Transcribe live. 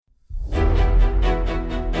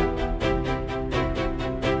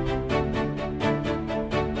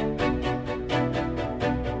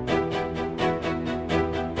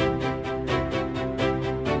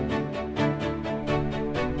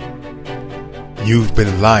You've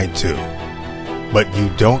been lied to, but you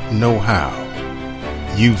don't know how.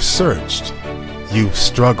 You've searched, you've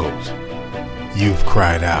struggled, you've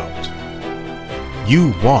cried out.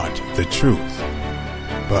 You want the truth,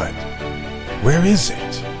 but where is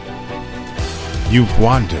it? You've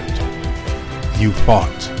wandered, you've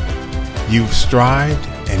fought, you've strived,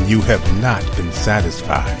 and you have not been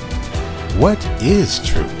satisfied. What is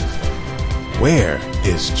truth? Where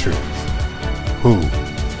is truth? Who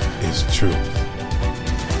is truth?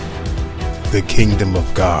 The kingdom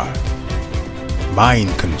of God, mind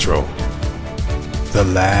control, the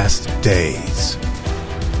last days,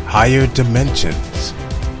 higher dimensions,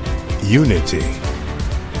 unity,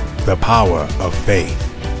 the power of faith,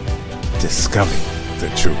 discovering the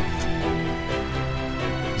truth.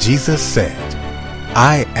 Jesus said,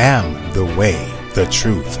 I am the way, the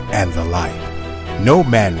truth, and the life. No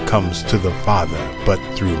man comes to the Father but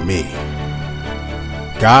through me.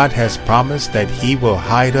 God has promised that he will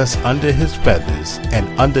hide us under his feathers, and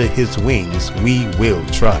under his wings we will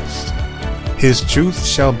trust. His truth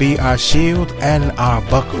shall be our shield and our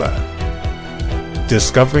buckler.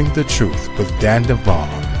 Discovering the Truth with Dan Duvall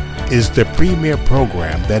is the premier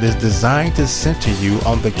program that is designed to center you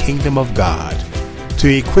on the kingdom of God, to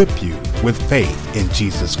equip you with faith in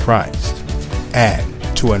Jesus Christ, and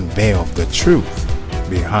to unveil the truth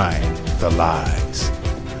behind the lies.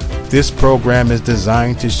 This program is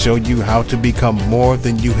designed to show you how to become more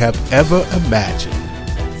than you have ever imagined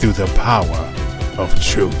through the power of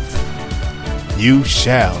truth. You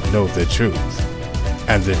shall know the truth,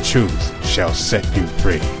 and the truth shall set you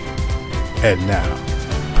free. And now,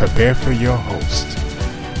 prepare for your host,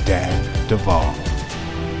 Dan Duvall.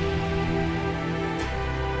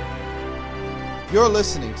 You're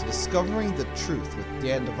listening to Discovering the Truth with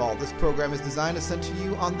Dan Duvall. This program is designed to center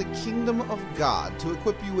you on the kingdom of God, to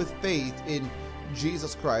equip you with faith in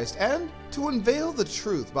Jesus Christ, and to unveil the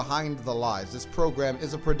truth behind the lies. This program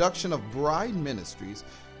is a production of Bride Ministries,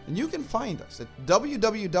 and you can find us at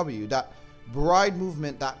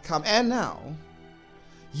www.bridemovement.com. And now,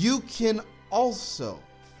 you can also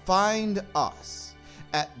find us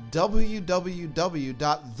at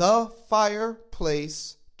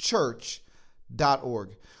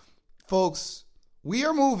www.thefireplacechurch.org. Folks, we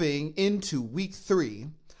are moving into week 3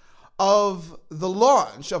 of the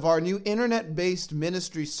launch of our new internet-based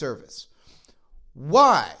ministry service.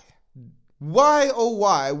 Why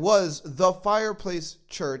was the Fireplace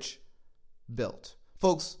Church built?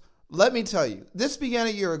 Folks, let me tell you, this began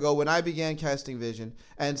a year ago when I began casting vision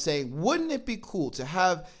and saying, wouldn't it be cool to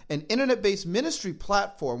have an internet-based ministry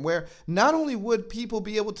platform where not only would people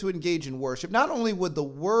be able to engage in worship, not only would the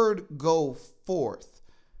word go forth,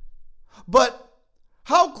 but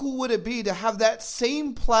how cool would it be to have that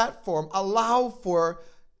same platform allow for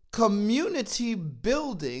community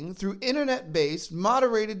building through internet-based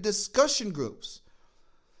moderated discussion groups,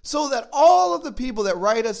 so that all of the people that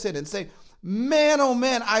write us in and say, man, oh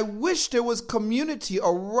man, I wish there was community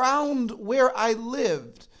around where I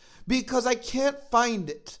lived because I can't find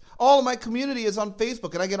it. All of my community is on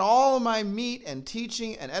Facebook, and I get all of my meat and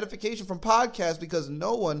teaching and edification from podcasts because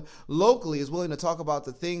no one locally is willing to talk about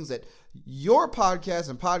the things that your podcast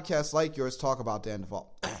and podcasts like yours talk about, Dan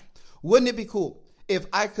Duvall. Wouldn't it be cool if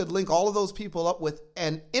I could link all of those people up with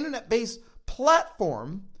an internet-based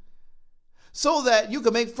platform so that you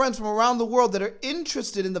can make friends from around the world that are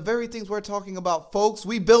interested in the very things we're talking about? Folks,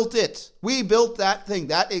 we built it. We built that thing.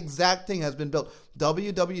 That exact thing has been built.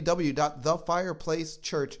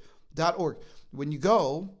 www.thefireplacechurch.org. When you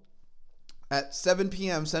go at 7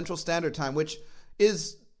 p.m. Central Standard Time, which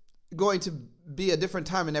is going to be a different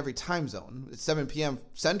time in every time zone. It's 7 p.m.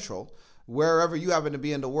 Central. Wherever you happen to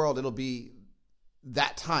be in the world, it'll be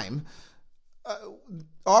that time.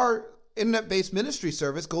 Our internet-based ministry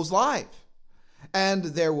service goes live. And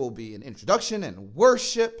there will be an introduction and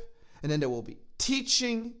worship, and then there will be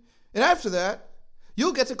teaching. And after that,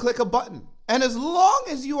 you'll get to click a button. And as long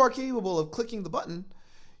as you are capable of clicking the button,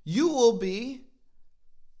 you will be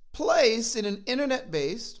placed in an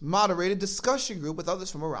internet-based moderated discussion group with others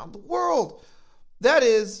from around the world. That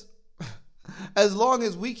is, as long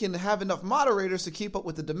as we can have enough moderators to keep up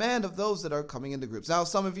with the demand of those that are coming into groups. Now,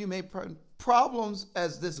 some of you may have problems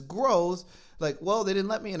as this grows, like, well, they didn't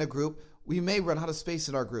let me in a group. We may run out of space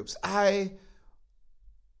in our groups. I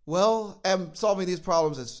am solving these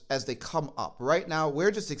problems as they come up. Right now,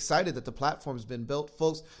 we're just excited that the platform's been built.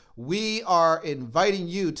 Folks, we are inviting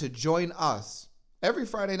you to join us every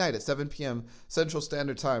Friday night at 7 p.m. Central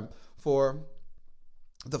Standard Time for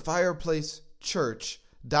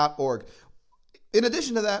thefireplacechurch.org. In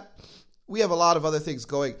addition to that, we have a lot of other things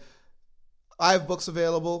going. I have books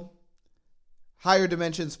available. higher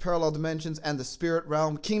dimensions, parallel dimensions, and the spirit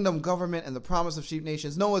realm, kingdom government, and the promise of sheep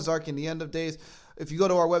nations, Noah's Ark in the end of days. If you go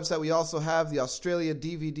to our website, we also have the Australia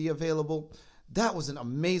DVD available. That was an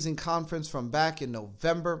amazing conference from back in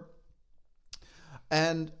November.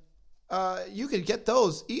 And you can get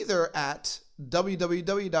those either at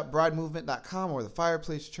www.bridemovement.com or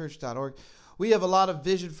thefireplacechurch.org. We have a lot of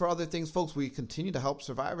vision for other things, folks. We continue to help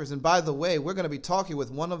survivors. And by the way, we're going to be talking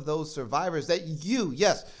with one of those survivors that you,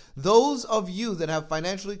 yes, those of you that have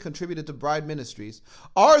financially contributed to Bride Ministries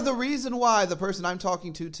are the reason why the person I'm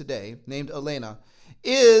talking to today, named Elena,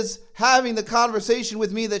 is having the conversation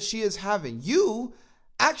with me that she is having. You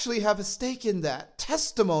actually have a stake in that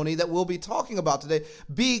testimony that we'll be talking about today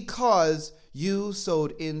because you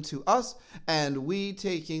sowed into us, and we,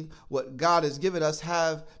 taking what God has given us,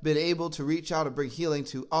 have been able to reach out and bring healing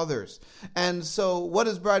to others. And so what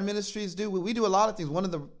does Bride Ministries do? We do a lot of things. One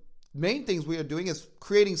of the main things we are doing is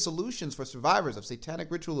creating solutions for survivors of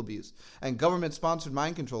satanic ritual abuse and government-sponsored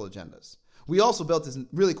mind control agendas. We also built this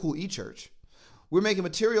really cool e-church. We're making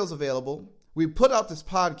materials available. We put out this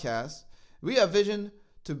podcast. We have vision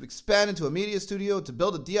to expand into a media studio, to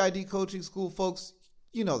build a DID coaching school, folks.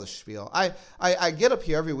 You know the spiel. I get up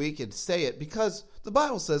here every week and say it because the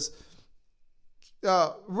Bible says,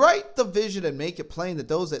 write the vision and make it plain that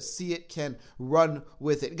those that see it can run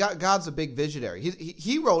with it. God's a big visionary.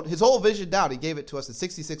 He wrote his whole vision down. He gave it to us in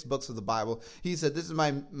 66 books of the Bible. He said, this is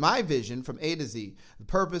my vision from A to Z. The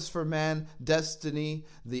purpose for man, destiny,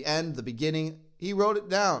 the end, the beginning. He wrote it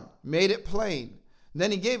down, made it plain. And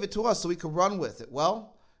then he gave it to us so we could run with it.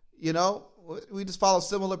 Well, you know, we just follow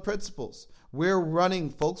similar principles. We're running,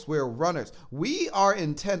 folks. We're runners. We are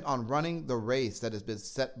intent on running the race that has been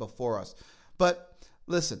set before us. But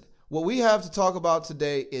listen, what we have to talk about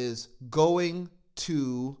today is going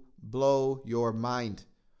to blow your mind.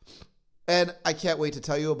 And I can't wait to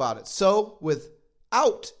tell you about it. So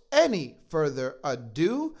without any further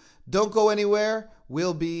ado, don't go anywhere.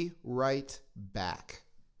 We'll be right back.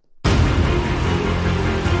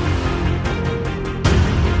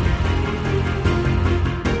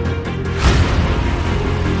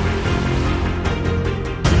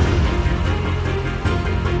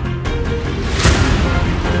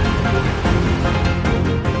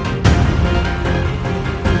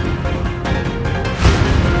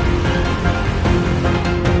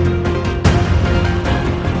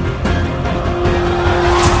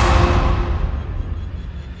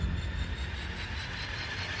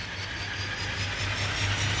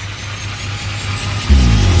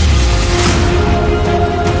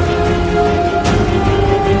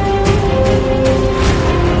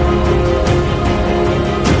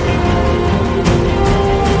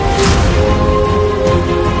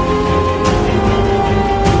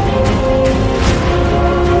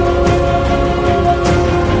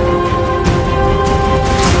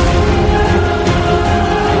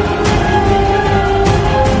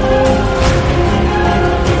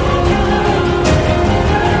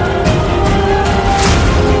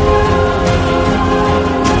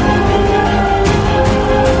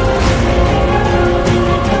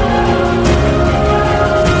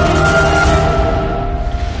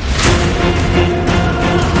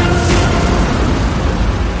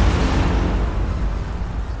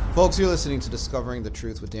 Folks, you're listening to Discovering the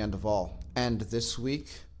Truth with Dan Duvall, and this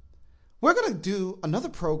week we're going to do another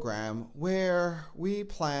program where we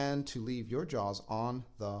plan to leave your jaws on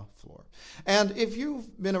the floor. And if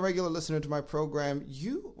you've been a regular listener to my program,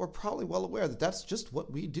 you are probably well aware that that's just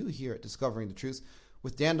what we do here at Discovering the Truth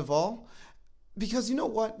with Dan Duvall. Because you know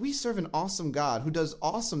what? We serve an awesome God who does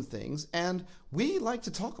awesome things, and we like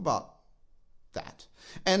to talk about that.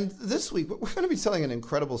 And this week, we're going to be telling an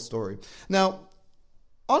incredible story. Now,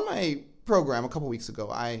 on my program a couple weeks ago,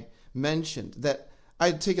 I mentioned that I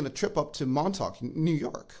had taken a trip up to Montauk, New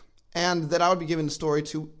York, and that I would be giving the story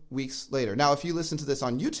 2 weeks later. Now, if you listen to this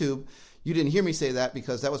on YouTube, you didn't hear me say that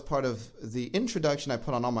because that was part of the introduction I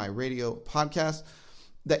put on all my radio podcasts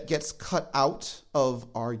that gets cut out of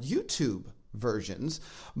our YouTube versions.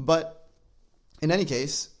 But in any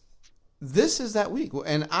case, this is that week,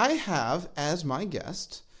 and I have as my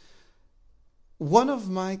guest one of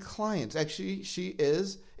my clients. Actually, she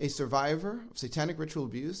is a survivor of satanic ritual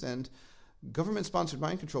abuse and government-sponsored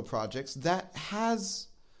mind control projects that has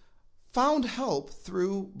found help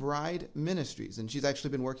through Bride Ministries. And she's actually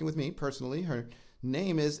been working with me personally. Her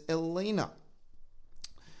name is Elena.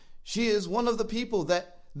 She is one of the people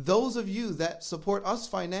that those of you that support us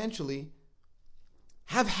financially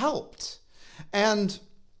have helped. And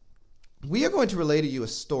we are going to relay to you a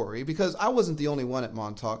story because I wasn't the only one at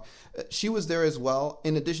Montauk. She was there as well,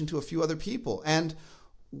 in addition to a few other people. And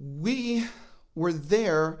we were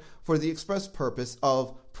there for the express purpose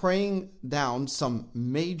of praying down some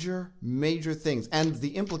major, major things. And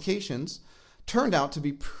the implications turned out to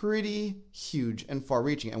be pretty huge and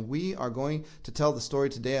far-reaching. And we are going to tell the story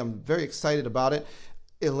today. I'm very excited about it.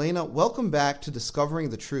 Elena, welcome back to Discovering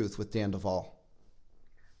the Truth with Dan Duvall.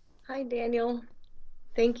 Hi, Daniel.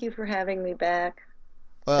 Thank you for having me back.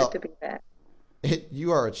 Well, good to be back.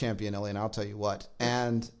 You are a champion, Elena, I'll tell you what.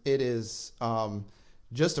 And it is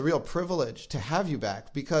just a real privilege to have you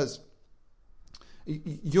back because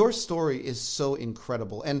your story is so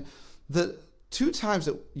incredible. And the 2 times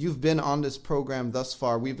that you've been on this program thus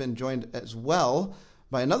far, we've been joined as well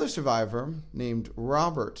by another survivor named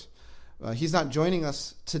Robert. He's not joining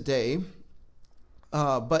us today,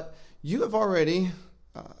 but you have already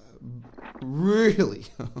really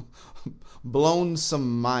blown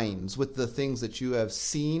some minds with the things that you have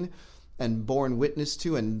seen and borne witness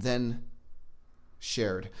to and then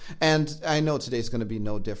shared. And I know today's going to be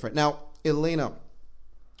no different. Now, Elena,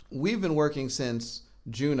 we've been working since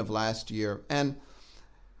June of last year, and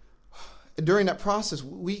during that process,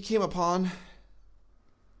 we came upon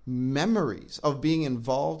memories of being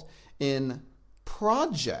involved in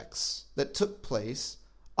projects that took place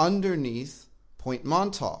underneath Point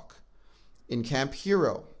Montauk, in Camp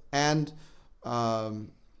Hero, and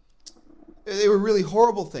they were really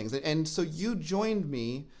horrible things. And so you joined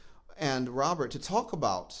me and Robert to talk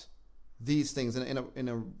about these things in a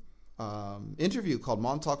interview called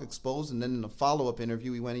Montauk Exposed, and then in a follow-up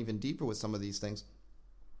interview, we went even deeper with some of these things.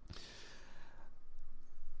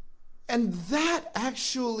 And that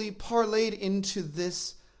actually parlayed into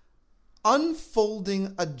this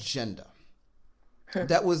unfolding agenda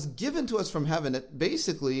that was given to us from heaven. It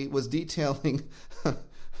basically was detailing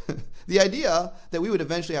the idea that we would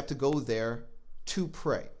eventually have to go there to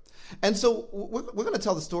pray. And so we're going to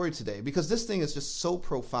tell the story today because this thing is just so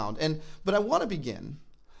profound. But I want to begin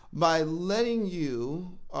by letting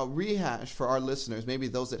you rehash for our listeners, maybe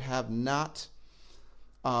those that have not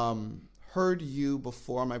heard you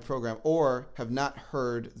before on my program or have not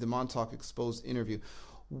heard the Montauk Exposed interview.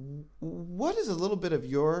 What is a little bit of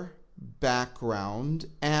your background,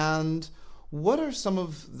 and what are some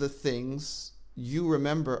of the things you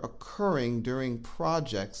remember occurring during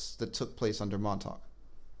projects that took place under Montauk?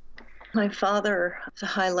 My father is a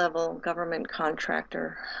high-level government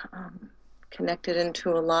contractor, connected into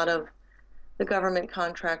a lot of the government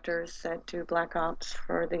contractors that do black ops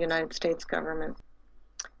for the United States government.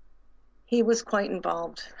 He was quite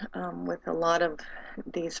involved with a lot of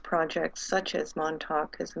these projects, such as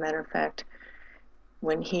Montauk. As a matter of fact,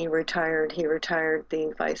 when he retired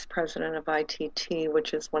the vice president of ITT,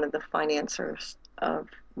 which is one of the financiers of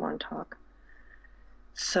Montauk.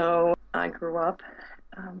 So I grew up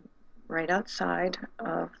right outside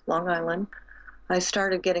of Long Island. I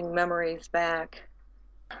started getting memories back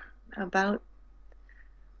about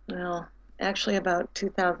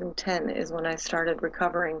 2010 is when I started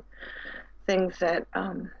recovering things that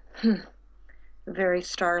very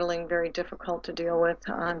startling, very difficult to deal with.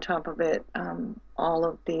 On top of it, all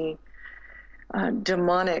of the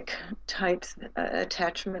demonic types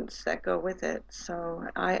attachments that go with it. So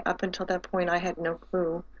up until that point, I had no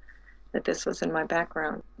clue that this was in my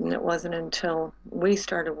background. And it wasn't until we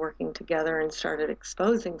started working together and started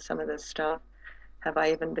exposing some of this stuff have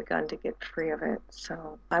I even begun to get free of it.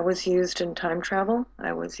 So I was used in time travel.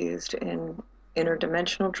 I was used in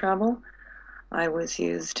interdimensional travel. I was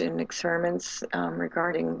used in experiments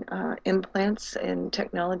regarding implants and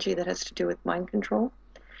technology that has to do with mind control.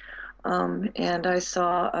 And I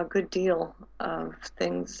saw a good deal of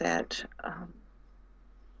things that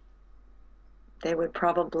they would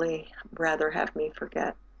probably rather have me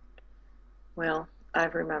forget. Well,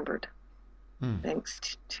 I've remembered.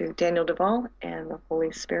 Thanks to Daniel Duvall and the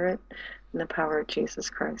Holy Spirit and the power of Jesus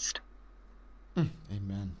Christ.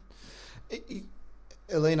 Amen.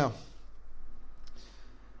 Elena,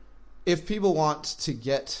 if people want to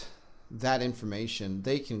get that information,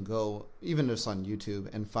 they can go, even just on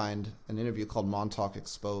YouTube, and find an interview called Montauk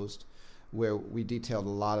Exposed, where we detailed a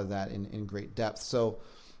lot of that in great depth. So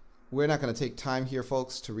we're not going to take time here,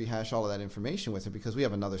 folks, to rehash all of that information with her because we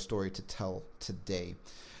have another story to tell today.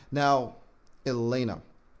 Now, Elena,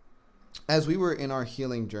 as we were in our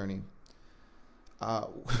healing journey,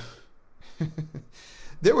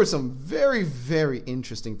 there were some very, very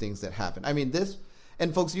interesting things that happened. I mean, this,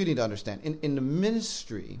 and folks, you need to understand, in the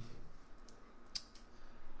ministry,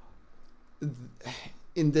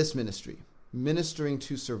 in this ministry, ministering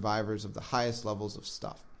to survivors of the highest levels of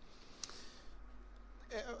stuff,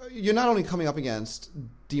 you're not only coming up against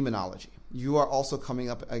demonology, you are also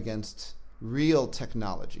coming up against real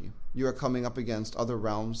technology. You are coming up against other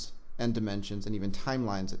realms and dimensions and even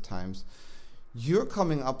timelines at times, you're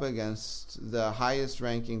coming up against the highest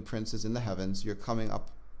ranking princes in the heavens. You're coming up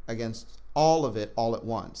against all of it all at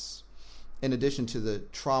once, in addition to the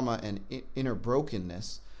trauma and inner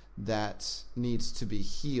brokenness that needs to be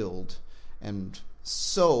healed. And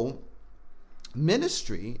so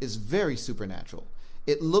ministry is very supernatural.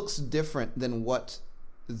 It looks different than what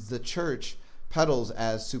the church peddles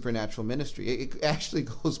as supernatural ministry. It actually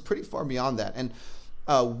goes pretty far beyond that. And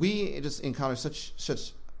we just encounter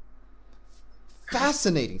such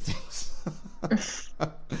fascinating things.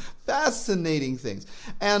 Fascinating things.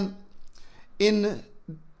 And in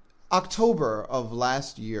October of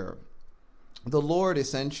last year, the Lord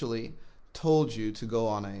essentially told you to go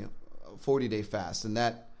on a 40-day fast, and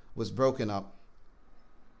that was broken up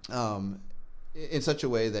in such a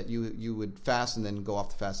way that you would fast and then go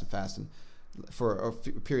off the fast and for a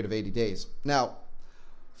period of 80 days. Now,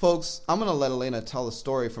 folks, I'm going to let Elena tell the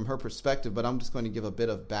story from her perspective, but I'm just going to give a bit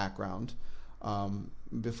of background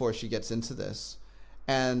before she gets into this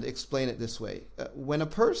and explain it this way. When a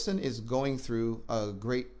person is going through a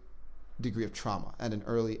great degree of trauma at an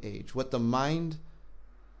early age, what the mind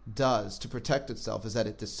does to protect itself is that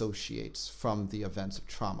it dissociates from the events of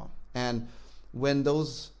trauma. And when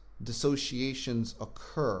those dissociations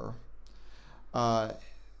occur,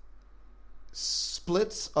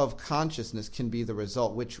 splits of consciousness can be the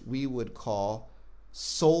result, which we would call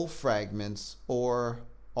soul fragments or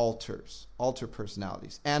alter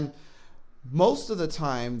personalities. And most of the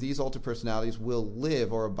time, these alter personalities will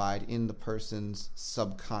live or abide in the person's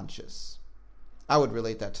subconscious. I would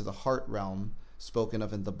relate that to the heart realm spoken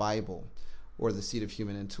of in the Bible, or the seat of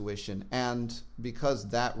human intuition. And because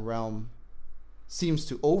that realm seems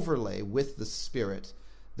to overlay with the spirit,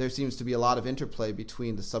 there seems to be a lot of interplay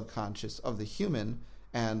between the subconscious of the human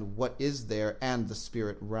and what is there and the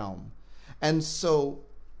spirit realm. And so,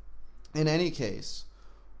 in any case,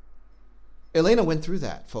 Elena went through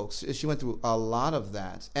that, folks. She went through a lot of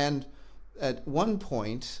that. And at one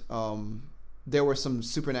point, there were some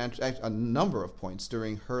supernatural, a number of points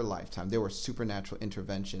during her lifetime, there were supernatural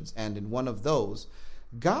interventions. And in one of those,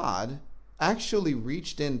 God actually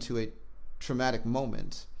reached into a traumatic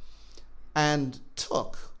moment and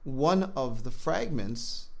took one of the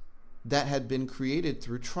fragments that had been created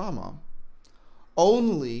through trauma,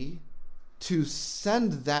 only to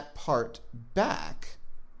send that part back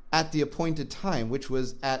at the appointed time, which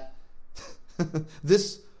was at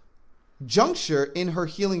this juncture in her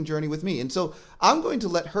healing journey with me. And so I'm going to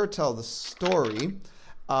let her tell the story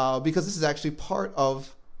because this is actually part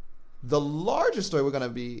of the larger story we're going to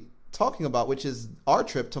be talking about, which is our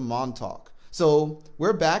trip to Montauk. So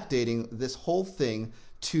we're backdating this whole thing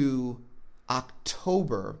to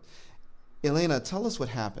October. Elena, tell us what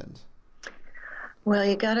happened. Well,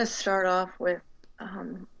 you got to start off with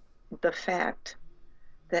the fact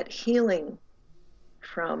that healing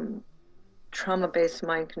from trauma-based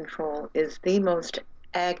mind control is the most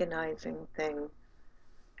agonizing thing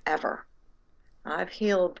ever. I've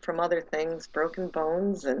healed from other things, broken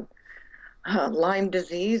bones and Lyme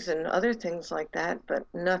disease and other things like that, but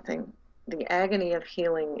nothing. The agony of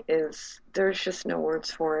healing there's just no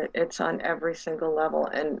words for it. It's on every single level.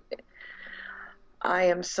 And I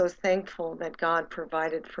am so thankful that God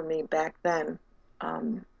provided for me back then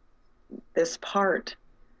this part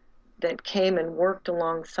that came and worked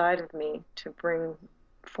alongside of me to bring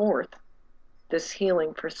forth this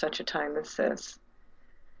healing for such a time as this.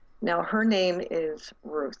 Now, her name is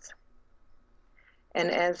Ruth. And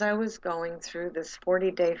as I was going through this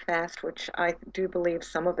 40-day fast, which I do believe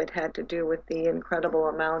some of it had to do with the incredible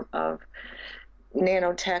amount of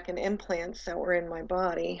nanotech and implants that were in my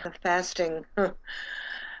body, the fasting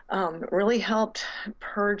really helped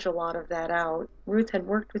purge a lot of that out. Ruth had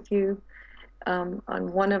worked with you on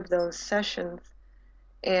one of those sessions,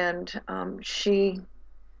 and she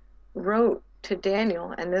wrote to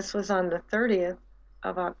Daniel, and this was on the 30th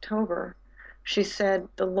of October. She said,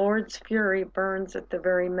 "The Lord's fury burns at the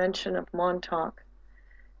very mention of Montauk.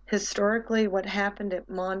 Historically, what happened at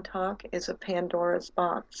Montauk is a Pandora's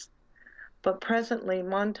box. But presently,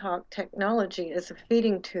 Montauk technology is a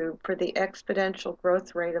feeding tube for the exponential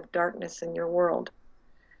growth rate of darkness in your world.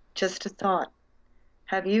 Just a thought.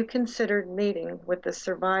 Have you considered meeting with the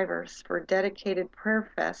survivors for a dedicated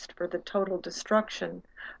prayer fest for the total destruction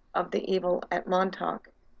of the evil at Montauk?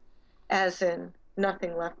 As in,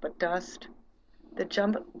 nothing left but dust. The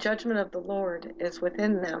judgment of the Lord is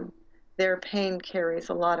within them. Their pain carries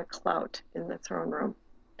a lot of clout in the throne room."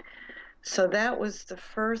 So that was the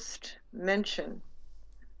first mention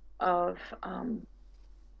of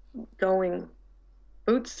going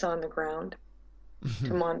boots on the ground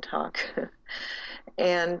to Montauk.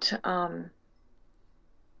 And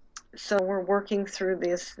so we're working through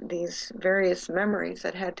these various memories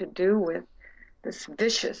that had to do with this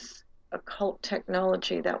vicious occult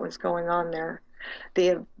technology that was going on there,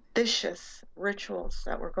 the vicious rituals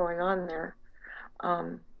that were going on there,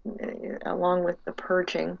 along with the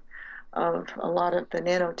purging of a lot of the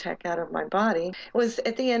nanotech out of my body. It was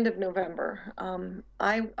at the end of November.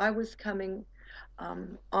 I was coming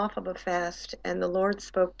off of a fast, and the Lord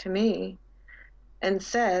spoke to me and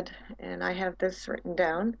said, and I have this written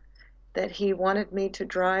down, that He wanted me to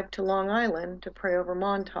drive to Long Island to pray over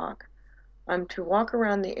Montauk. I'm to walk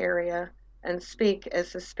around the area and speak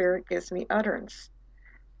as the Spirit gives me utterance.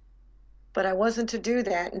 But I wasn't to do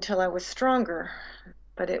that until I was stronger,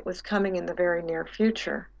 but it was coming in the very near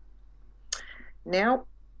future. Now,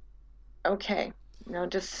 okay, now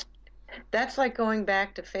just, that's like going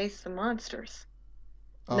back to face the monsters.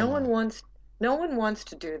 No one wants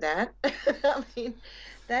to do that. I mean,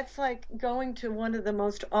 that's like going to one of the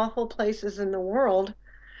most awful places in the world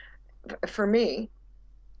for me.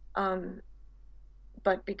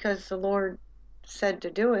 But because the Lord said to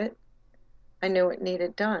do it, I knew it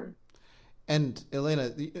needed done. And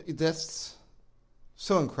Elena, that's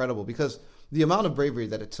so incredible, because the amount of bravery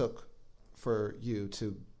that it took for you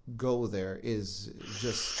to go there is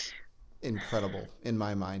just incredible in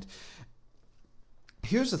my mind.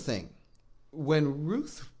 Here's the thing. When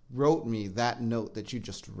Ruth wrote me that note that you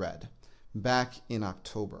just read back in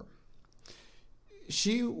October,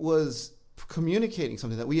 she was communicating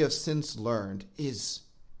something that we have since learned is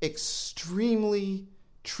extremely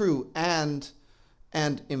true and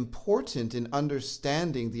important in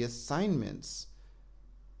understanding the assignments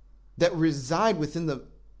that reside within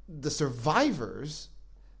the survivors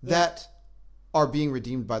that are being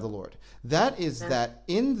redeemed by the Lord. That is that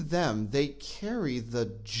in them they carry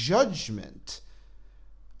the judgment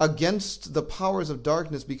against the powers of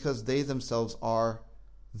darkness because they themselves are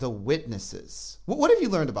the witnesses. What have you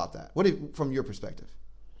learned about that? From your perspective?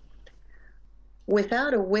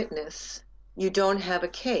 Without a witness, you don't have a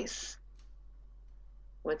case.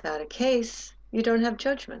 Without a case, you don't have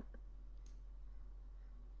judgment.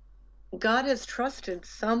 God has trusted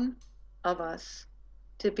some of us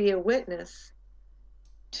to be a witness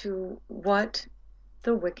to what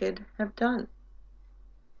the wicked have done.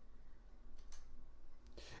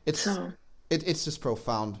 It's just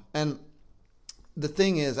profound. And the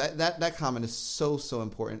thing is, that comment is so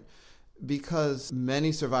important, because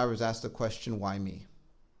many survivors ask the question, why me?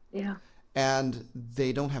 Yeah. And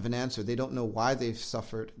they don't have an answer. They don't know why they've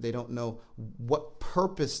suffered. They don't know what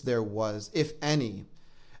purpose there was, if any.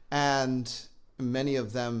 And many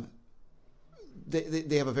of them,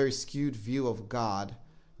 they have a very skewed view of God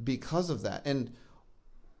because of that. And,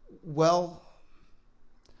 well,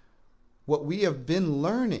 what we have been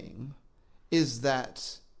learning is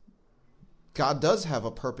that God does have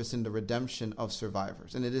a purpose in the redemption of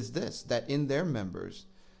survivors. And it is this, that in their members,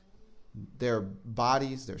 their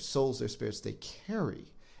bodies, their souls, their spirits, they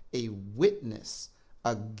carry a witness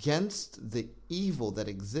against the evil that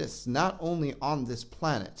exists, not only on this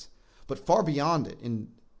planet, but far beyond it, in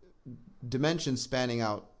dimensions spanning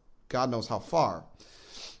out God knows how far,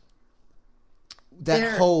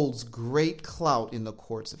 that holds great clout in the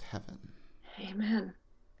courts of heaven. Amen.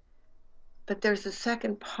 But there's a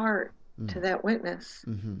second part to that witness.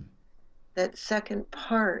 Mm-hmm. That second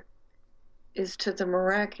part is to the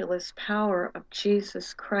miraculous power of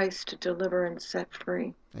Jesus Christ to deliver and set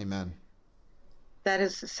free. Amen. That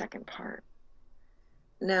is the second part.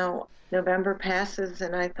 Now, November passes,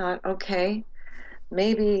 and I thought, okay,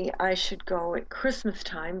 maybe I should go at Christmas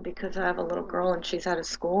time because I have a little girl and she's out of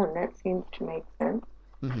school, and that seems to make sense.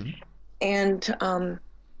 Mm-hmm. And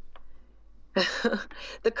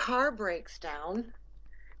the car breaks down.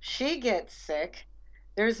 She gets sick.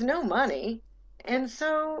 There's no money. And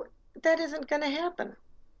so that isn't going to happen.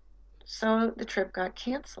 So the trip got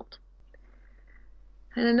canceled.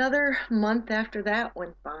 And another month after that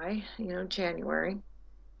went by, January.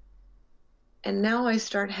 And now I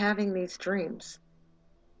start having these dreams.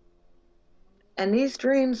 And these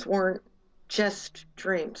dreams weren't just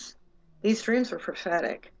dreams. These dreams were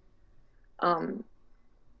prophetic.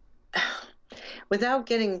 Without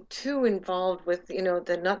getting too involved with,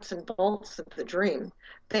 the nuts and bolts of the dream,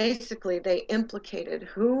 basically they implicated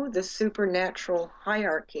who the supernatural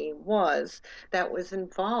hierarchy was that was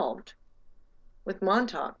involved with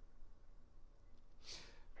Montauk.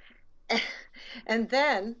 And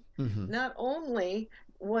then, not only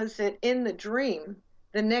was it in the dream,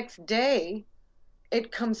 the next day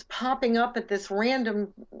it comes popping up at this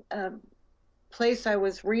random place I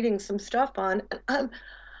was reading some stuff on. And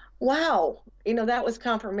wow, that was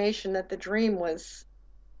confirmation that the dream was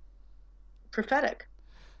prophetic.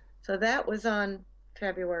 So that was on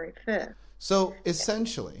February 5th. So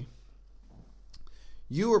essentially,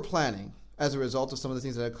 you were planning, as a result of some of the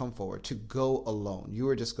things that had come forward, to go alone. You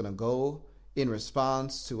were just going to go in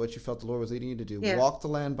response to what you felt the Lord was leading you to do. Yeah. Walk the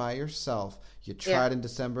land by yourself. You tried in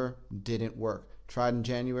December, didn't work. Tried in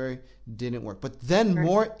January, didn't work. But then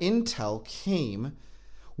more intel came.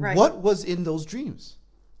 Right. What was in those dreams?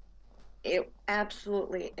 It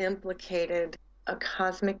absolutely implicated a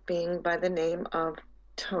cosmic being by the name of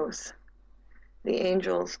Thoth. The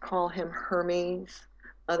angels call him Hermes.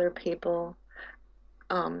 Other people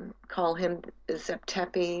call him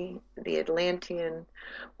Zeptepi, the Atlantean.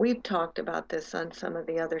 We've talked about this on some of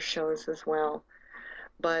the other shows as well.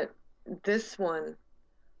 But this one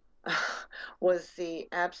was the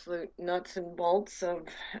absolute nuts and bolts of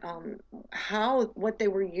what they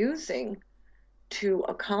were using to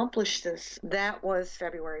accomplish this. That was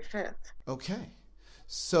February 5th. Okay.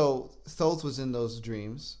 So Thoth was in those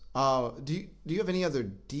dreams. Do you have any other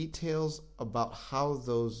details about how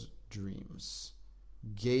those dreams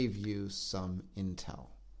gave you some intel?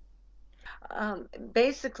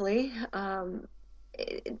 Basically,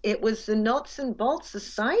 it was the nuts and bolts, the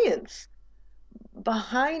science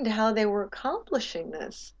behind how they were accomplishing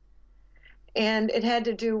this. And it had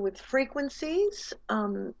to do with frequencies,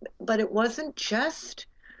 but it wasn't just,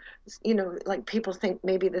 like people think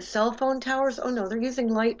maybe the cell phone towers. Oh no, they're using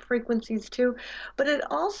light frequencies too. But it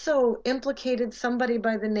also implicated somebody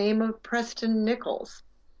by the name of Preston Nichols.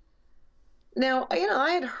 Now,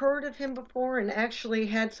 I had heard of him before and actually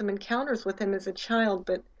had some encounters with him as a child,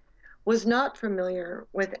 but was not familiar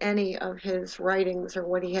with any of his writings or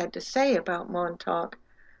what he had to say about Montauk.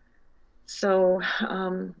 So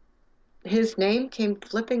his name came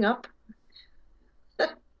flipping up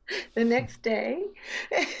the next day.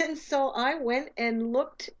 And so I went and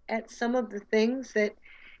looked at some of the things that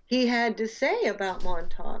he had to say about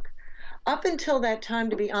Montauk. Up until that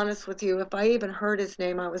time, to be honest with you, if I even heard his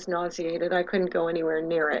name, I was nauseated. I couldn't go anywhere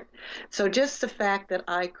near it. So just the fact that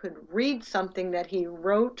I could read something that he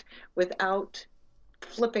wrote without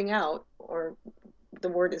flipping out, or the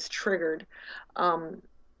word is triggered,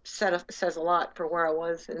 says a lot for where I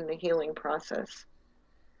was in the healing process.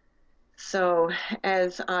 So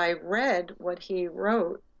as I read what he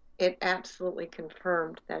wrote, it absolutely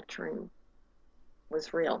confirmed that dream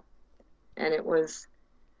was real. And it was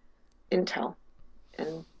intel,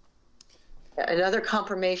 and another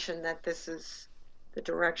confirmation that this is the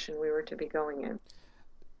direction we were to be going in.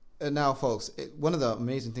 And now, folks, one of the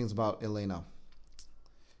amazing things about Elena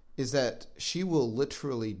is that she will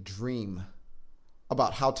literally dream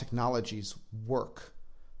about how technologies work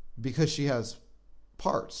because she has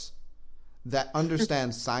parts that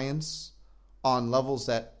understand science on levels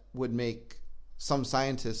that would make some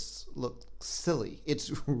scientists look silly.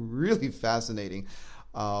 It's really fascinating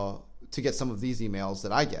to get some of these emails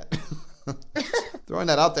that I get. Throwing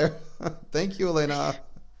that out there. Thank you, Elena.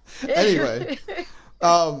 Anyway,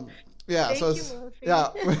 yeah. Thank So you, Murphy. yeah,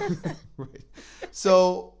 right.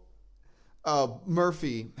 So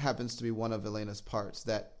Murphy happens to be one of Elena's parts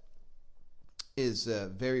that is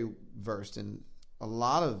very versed in a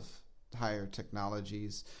lot of higher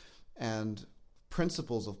technologies and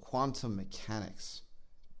principles of quantum mechanics.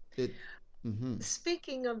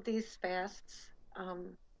 Speaking of these fasts,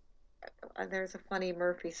 there's a funny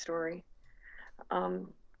Murphy story.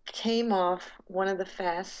 Came off one of the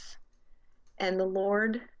fasts, and the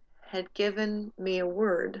Lord had given me a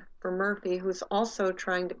word for Murphy, who's also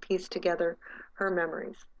trying to piece together her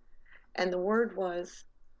memories. And the word was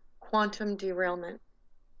quantum derailment.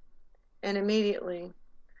 And immediately,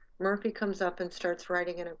 Murphy comes up and starts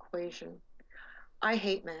writing an equation. I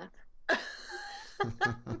hate math.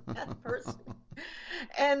 Math person.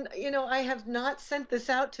 And, I have not sent this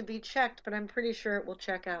out to be checked, but I'm pretty sure it will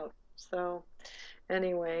check out. So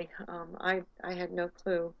anyway, I had no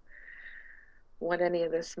clue what any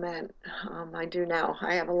of this meant. I do now.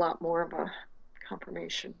 I have a lot more of a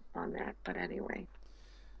confirmation on that. But anyway.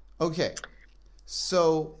 Okay.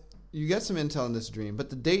 So you get some intel in this dream, but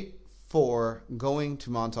the date for going to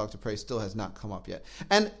Montauk to pray still has not come up yet.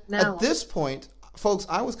 And at this point, folks,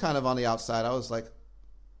 I was kind of on the outside. I was like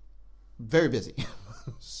very busy.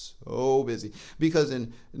 So busy. Because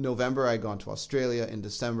in November, I had gone to Australia. In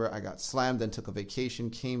December, I got slammed, then took a vacation,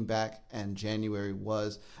 came back, and January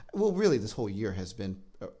was, well, really this whole year has been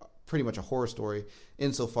pretty much a horror story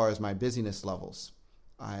insofar as my busyness levels.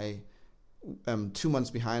 I am 2 months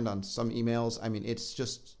behind on some emails. I mean, it's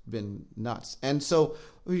just been nuts. And so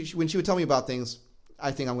when she would tell me about things,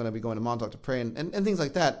 I think I'm going to be going to Montauk to pray and things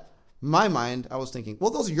like that. my mind, I was thinking,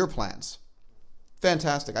 well, those are your plans.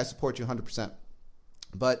 Fantastic. I support you 100%.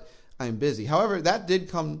 But I'm busy. However, that did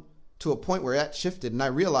come to a point where that shifted, and I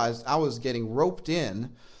realized I was getting roped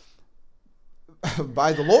in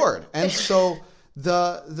by the Lord. And so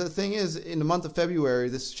the thing is, in the month of February,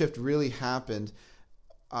 this shift really happened.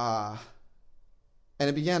 And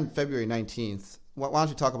it began February 19th. Why don't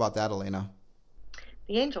you talk about that, Elena?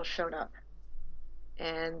 The angels showed up,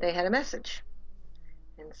 and they had a message.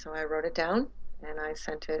 And so I wrote it down, and I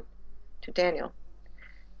sent it to Daniel.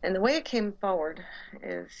 And the way it came forward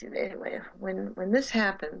is, anyway, when this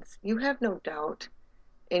happens, you have no doubt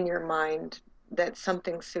in your mind that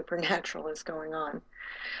something supernatural is going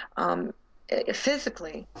on.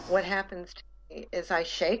 Physically, what happens to me is I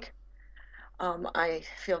shake. I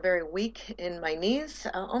feel very weak in my knees,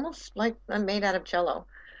 almost like I'm made out of jello.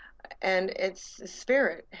 And its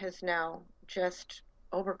spirit has now just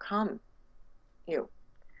overcome you.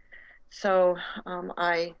 So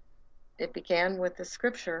it began with the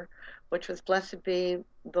scripture, which was, "Blessed be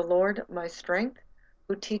the Lord my strength,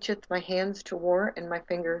 who teacheth my hands to war and my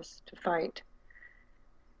fingers to fight."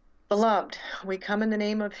 Beloved, we come in the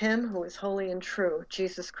name of him who is holy and true,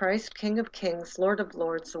 Jesus Christ, King of kings, Lord of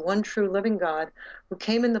lords, the one true living God, who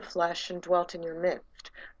came in the flesh and dwelt in your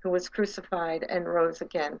midst, who was crucified and rose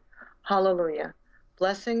again. Hallelujah.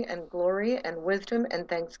 Blessing and glory and wisdom and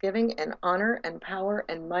thanksgiving and honor and power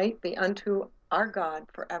and might be unto our God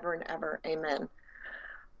forever and ever. Amen.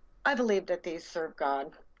 I believe that these serve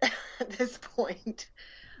God at this point.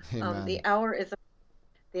 The hour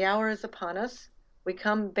is upon us. We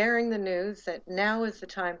come bearing the news that now is the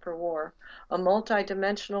time for war, a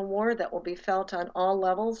multi-dimensional war that will be felt on all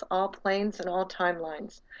levels, all planes, and all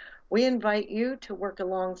timelines. We invite you to work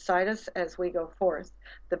alongside us as we go forth.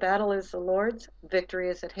 The battle is the Lord's, victory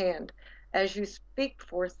is at hand. As you speak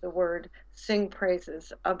forth the word, sing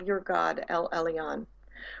praises of your God, El Elyon.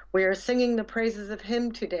 We are singing the praises of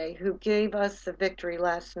him today who gave us the victory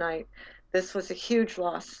last night. This was a huge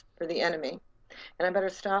loss for the enemy. And I better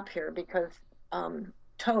stop here because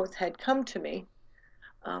Toth had come to me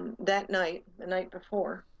that night, the night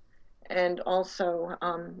before. And also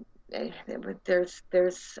there's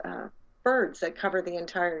birds that cover the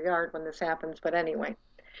entire yard when this happens. But anyway,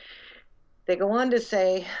 they go on to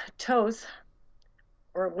say Toth,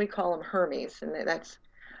 or we call him Hermes, and that's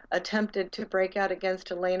attempted to break out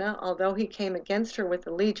against Elena. Although he came against her with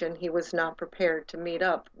the legion, he was not prepared to meet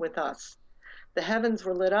up with us. The heavens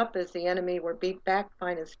were lit up as the enemy were beat back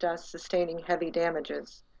fine as dust, sustaining heavy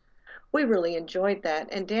damages. We really enjoyed that.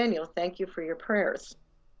 And Daniel, thank you for your prayers.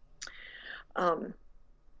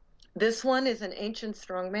 This one is an ancient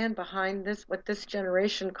strong man behind this, what this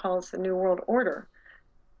generation calls the New World Order,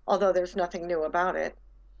 although there's nothing new about it.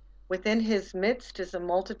 Within his midst is a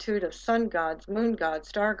multitude of sun gods, moon gods,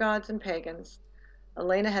 star gods, and pagans.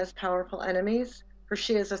 Elena has powerful enemies, for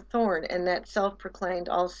she is a thorn in that self-proclaimed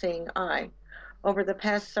all-seeing eye. Over the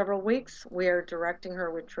past several weeks, we are directing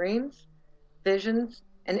her with dreams, visions,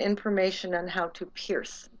 and information on how to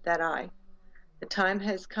pierce that eye. The time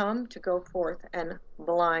has come to go forth and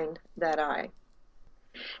blind that eye.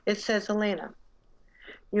 It says, Elena,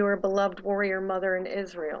 you are a beloved warrior mother in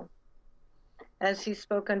Israel. As he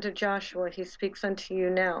spoke unto Joshua, he speaks unto you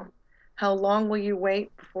now. How long will you wait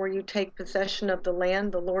before you take possession of the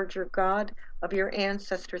land the Lord your God of your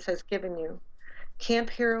ancestors has given you? Camp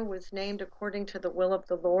Hero was named according to the will of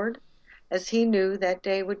the Lord, as he knew that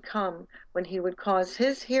day would come when he would cause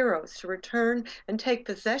his heroes to return and take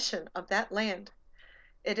possession of that land.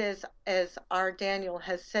 It is as our Daniel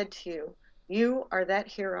has said to you, you are that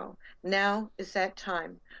hero. Now is that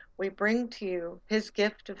time. We bring to you his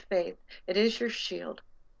gift of faith. It is your shield.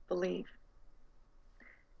 Believe.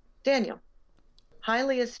 Daniel,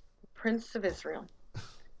 highly esteemed Prince of Israel,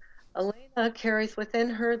 Elena carries within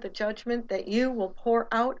her the judgment that you will pour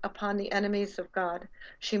out upon the enemies of God.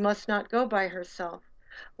 She must not go by herself.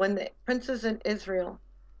 When the princes in Israel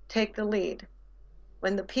take the lead,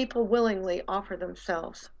 when the people willingly offer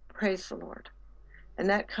themselves, praise the Lord. And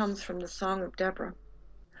that comes from the Song of Deborah.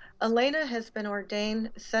 Elena has been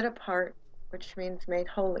ordained, set apart, which means made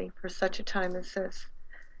holy, for such a time as this.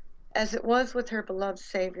 As it was with her beloved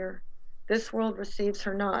Savior, this world receives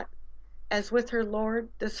her not. As with her Lord,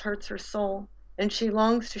 this hurts her soul, and she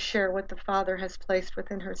longs to share what the Father has placed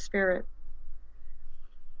within her spirit.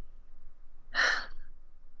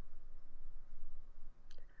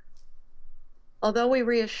 Although we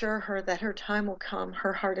reassure her that her time will come,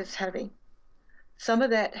 her heart is heavy. Some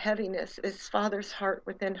of that heaviness is Father's heart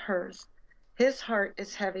within hers. His heart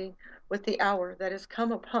is heavy with the hour that has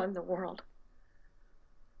come upon the world.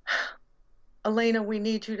 Elena, we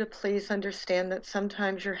need you to please understand that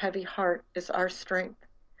sometimes your heavy heart is our strength.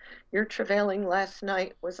 Your travailing last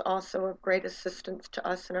night was also of great assistance to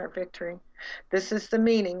us in our victory. This is the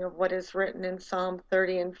meaning of what is written in Psalm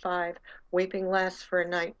 30:5. Weeping lasts for a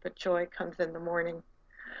night, but joy comes in the morning.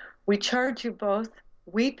 We charge you both,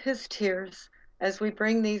 weep his tears as we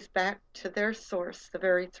bring these back to their source, the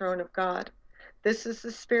very throne of God. This is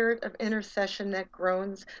the spirit of intercession that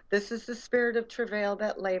groans. This is the spirit of travail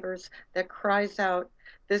that labors, that cries out.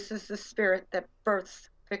 This is the spirit that births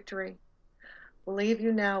victory. We'll leave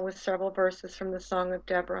you now with several verses from the Song of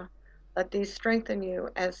Deborah. Let these strengthen you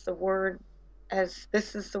as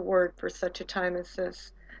this is the word for such a time as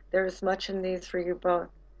this. There is much in these for you both.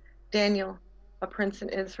 Daniel, a prince in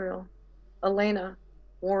Israel. Elena,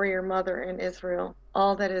 warrior mother in Israel.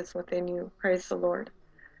 All that is within you. Praise the Lord.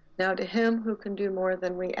 Now to him who can do more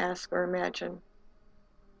than we ask or imagine.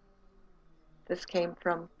 This came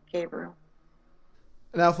from Gabriel.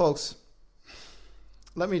 Now, folks,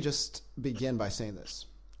 let me just begin by saying this.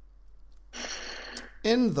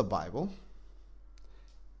 In the Bible,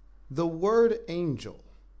 the word angel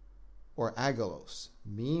or angelos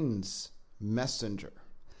means messenger.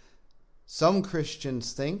 Some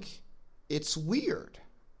Christians think it's weird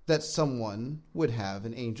that someone would have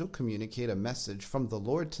an angel communicate a message from the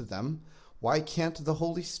Lord to them. Why can't the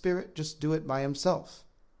Holy Spirit just do it by himself?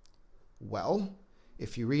 Well,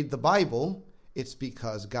 if you read the Bible, it's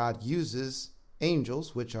because God uses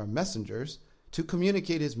angels, which are messengers, to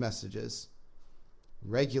communicate his messages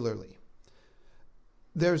regularly.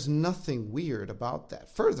 There's nothing weird about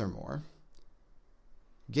that. Furthermore,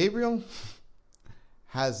 Gabriel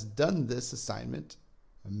has done this assignment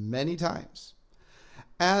many times.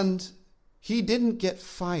 And he didn't get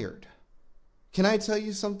fired. Can I tell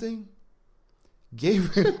you something?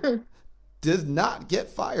 Gabriel did not get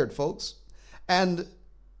fired, folks. And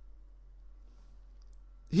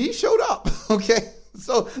he showed up, okay?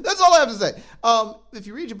 So that's all I have to say. If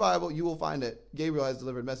you read your Bible, you will find that Gabriel has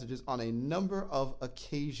delivered messages on a number of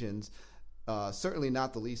occasions, certainly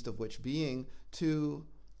not the least of which being to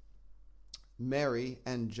Mary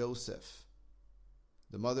and Joseph,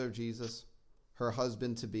 the mother of Jesus, her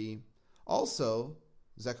husband-to-be, also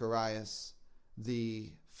Zacharias,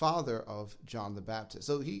 the father of John the Baptist.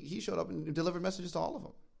 So he showed up and delivered messages to all of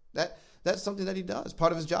them. That's something that he does,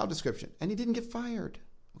 part of his job description. And he didn't get fired,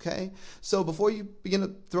 okay? So before you begin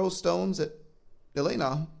to throw stones at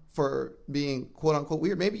Elena for being quote-unquote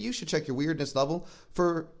weird, maybe you should check your weirdness level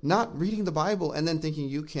for not reading the Bible and then thinking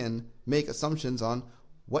you can make assumptions on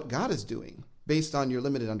what God is doing based on your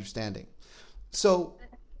limited understanding. So...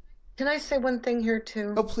 Can I say one thing here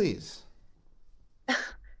too? Oh, please.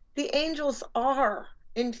 The angels are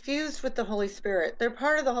infused with the Holy Spirit. They're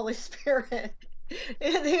part of the Holy Spirit.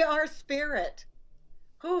 They are spirit.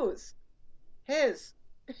 Whose? His.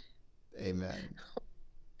 Amen.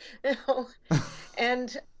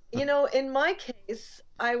 And, in my case,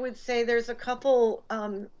 I would say there's a couple,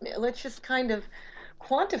 let's just kind of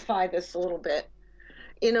quantify this a little bit.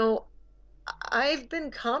 I've been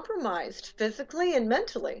compromised physically and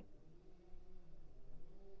mentally.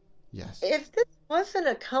 Yes. If this wasn't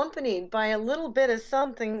accompanied by a little bit of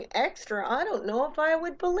something extra, I don't know if I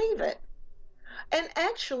would believe it. And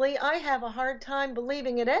actually, I have a hard time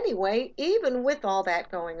believing it anyway, even with all that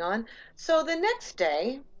going on. So the next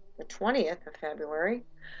day, the 20th of February,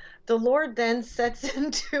 the Lord then sets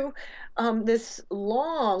into this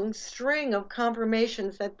long string of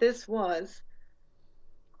confirmations that this was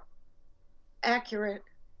accurate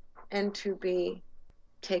and to be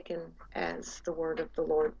taken as the word of the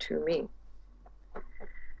Lord to me.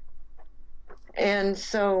 And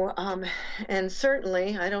so, and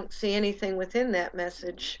certainly I don't see anything within that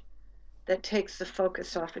message that takes the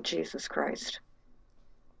focus off of Jesus Christ.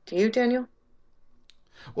 Do you, Daniel?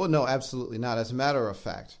 Well, no, absolutely not. As a matter of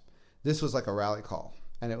fact, this was like a rally call.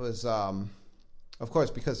 And it was, of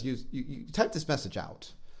course, because you typed this message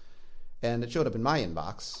out and it showed up in my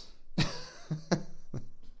inbox.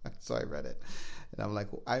 So I read it. And I'm like,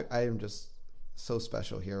 I am just so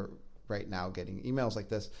special here right now getting emails like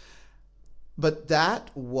this. But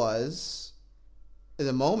that was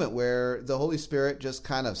the moment where the Holy Spirit just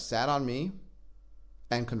kind of sat on me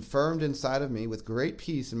and confirmed inside of me with great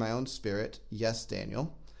peace in my own spirit, yes,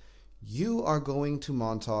 Daniel, you are going to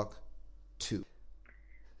Montauk too.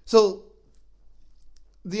 So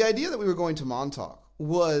the idea that we were going to Montauk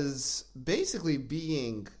was basically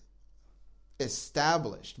being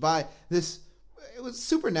established by this, it was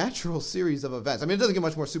supernatural series of events. I mean, it doesn't get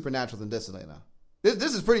much more supernatural than this, Elena.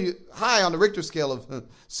 This is pretty high on the Richter scale of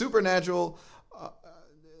supernatural,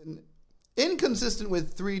 inconsistent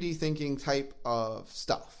with 3D thinking type of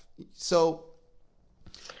stuff. So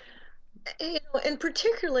And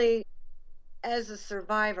particularly as a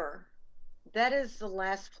survivor, that is the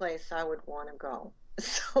last place I would want to go.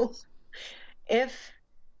 So if,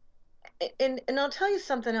 and I'll tell you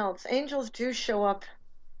something else, angels do show up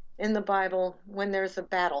in the Bible when there's a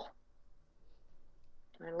battle.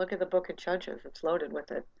 And look at the book of Judges, it's loaded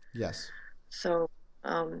with it. Yes. So,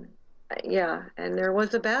 yeah, and there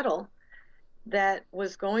was a battle that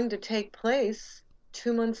was going to take place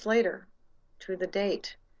 2 months later to the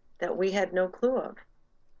date that we had no clue of.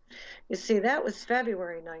 You see, that was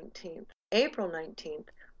February 19th. April 19th,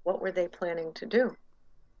 what were they planning to do?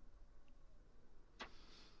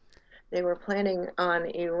 They were planning on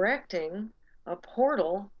erecting a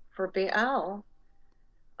portal for Baal.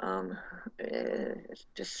 It's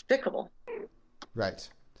despicable. Right.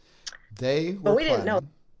 They were But we didn't know.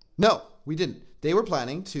 No, we didn't. They were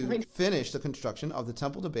planning to finish the construction of the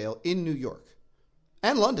Temple to Baal in New York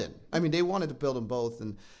and London. I mean, they wanted to build them both,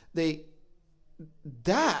 and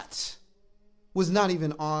that was not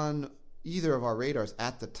even on either of our radars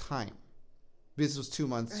at the time. This was 2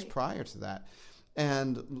 months prior to that.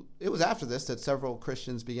 And it was after this that several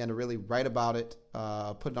Christians began to really write about it,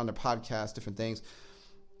 put it on their podcast, different things.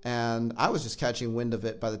 And I was just catching wind of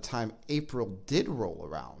it by the time April did roll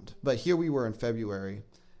around. But here we were in February,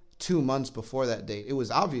 2 months before that date. It was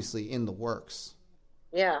obviously in the works.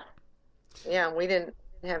 Yeah. Yeah, we didn't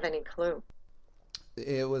have any clue.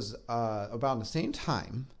 It was about the same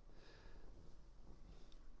time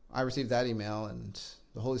I received that email, and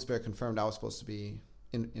the Holy Spirit confirmed I was supposed to be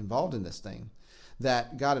involved in this thing,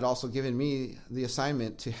 that God had also given me the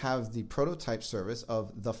assignment to have the prototype service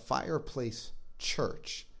of the Fireplace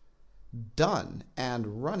Church done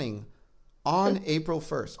and running on April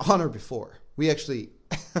 1st, on or before. We actually,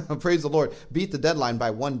 praise the Lord, beat the deadline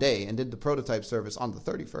by 1 day and did the prototype service on the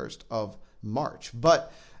 31st of March.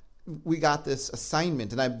 But we got this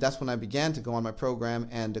assignment, and that's when I began to go on my program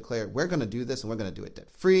and declare, we're going to do this, and we're going to do it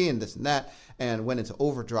debt-free, and this and that, and went into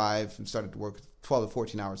overdrive and started to work 12 to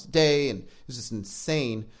 14 hours a day, and it was just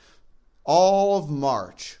insane. All of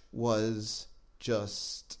March was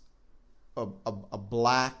just a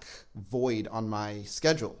black void on my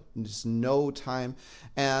schedule, just no time.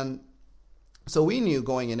 And so we knew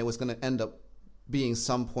going in it was going to end up being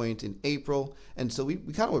some point in April. And so we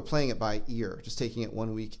kind of were playing it by ear, just taking it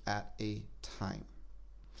 1 week at a time.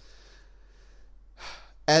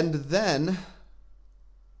 And then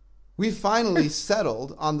we finally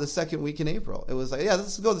settled on the second week in April. It was like, yeah,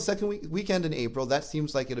 let's go the second weekend in April. That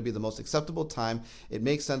seems like it'll be the most acceptable time. It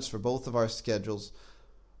makes sense for both of our schedules.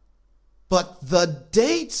 But the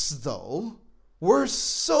dates, though, were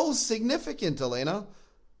so significant, Elena.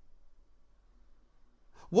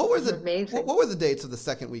 What were the dates of the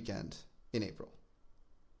second weekend in April?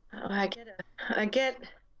 Oh, I get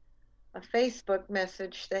a Facebook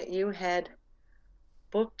message that you had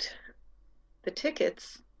booked the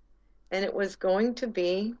tickets, and it was going to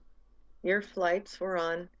be, your flights were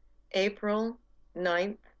on April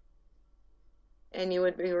 9th, and you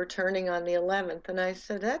would be returning on the 11th. And I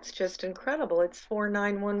said, that's just incredible. It's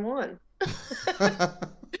 4911.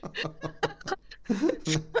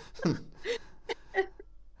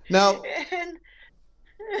 Now, and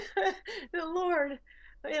the Lord,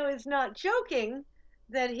 was not joking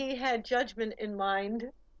that he had judgment in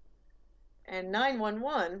mind, and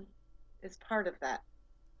 911 is part of that.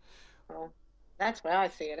 Well, that's why I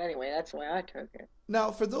see it anyway. That's why I took it.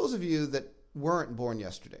 Now, for those of you that weren't born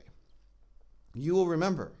yesterday, you will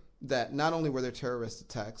remember that not only were there terrorist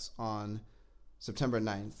attacks on September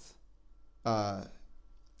 9th,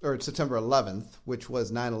 or September 11th, which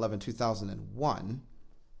was 9/11/2001,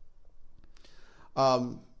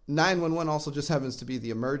 911 also just happens to be the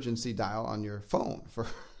emergency dial on your phone for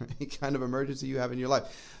any kind of emergency you have in your life.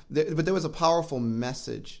 But there was a powerful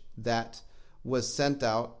message that was sent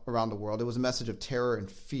out around the world. It was a message of terror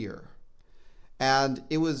and fear. And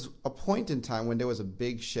it was a point in time when there was a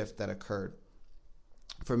big shift that occurred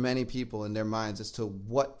for many people in their minds as to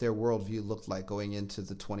what their worldview looked like going into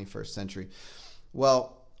the 21st century.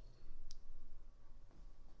 Well,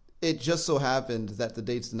 it just so happened that the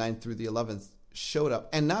dates the 9th through the 11th showed up.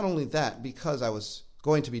 And not only that, because I was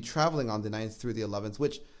going to be traveling on the 9th through the 11th,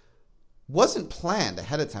 which wasn't planned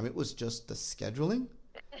ahead of time. It was just the scheduling.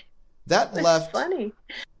 That left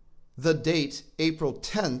the date April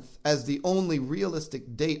 10th as the only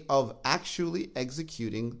realistic date of actually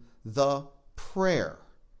executing the prayer.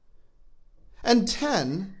 And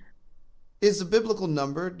 10 is a biblical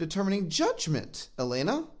number determining judgment,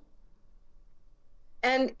 Elena.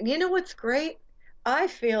 And you know what's great? I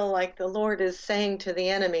feel like the Lord is saying to the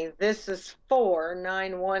enemy, this is for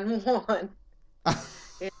 911.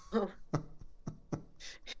 You know?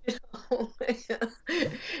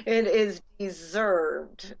 It is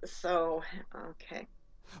deserved. So, okay.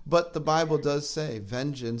 But the Bible does say,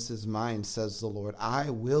 vengeance is mine, says the Lord. I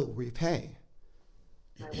will repay.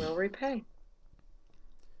 I will repay.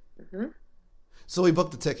 Mm-hmm. So we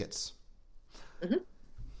booked the tickets. Mm-hmm.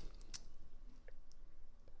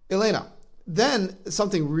 Elena, then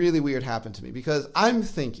something really weird happened to me because I'm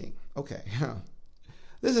thinking, okay,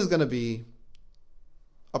 this is going to be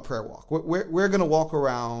a prayer walk. We're going to walk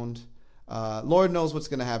around. Lord knows what's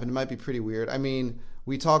going to happen. It might be pretty weird. I mean,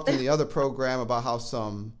 we talked in the other program about how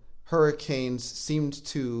some hurricanes seemed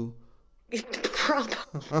to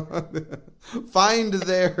find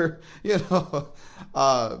their,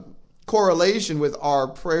 correlation with our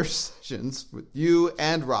prayer sessions with you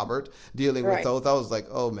and Robert dealing with Thoth. I was like,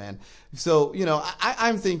 oh man. So,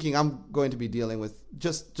 I'm thinking I'm going to be dealing with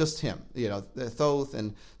just him, the Thoth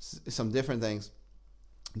and some different things.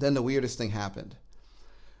 Then the weirdest thing happened.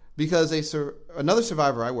 Because another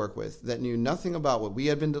survivor I work with that knew nothing about what we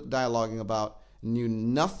had been dialoguing about, knew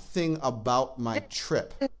nothing about my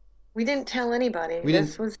trip. We didn't tell anybody.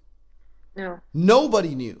 No.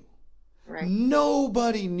 Nobody knew. Right.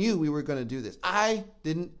 Nobody knew we were going to do this. I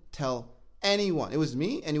didn't tell anyone. It was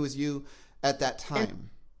me and it was you at that time.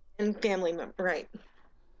 And family member, right.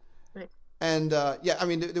 And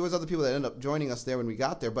there was other people that ended up joining us there when we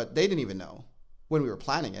got there, but they didn't even know when we were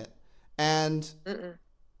planning it. And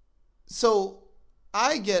so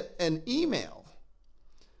I get an email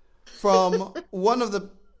from one of the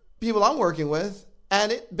people I'm working with,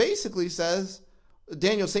 and it basically says,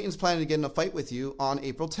 Daniel, Satan's planning to get in a fight with you on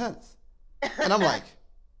April 10th. And I'm like,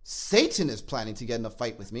 Satan is planning to get in a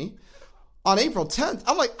fight with me on April 10th.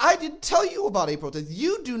 I'm like, I didn't tell you about April 10th.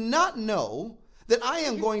 You do not know that I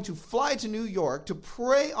am going to fly to New York to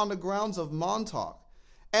pray on the grounds of Montauk.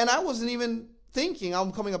 And I wasn't even thinking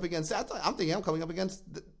I'm coming up against that. I'm thinking I'm coming up against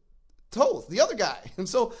Thoth, the other guy. And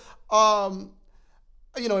so,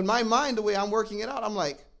 in my mind, the way I'm working it out, I'm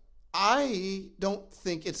like, I don't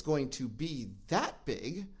think it's going to be that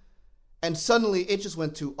big. And suddenly it just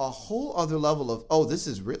went to a whole other level of, oh, this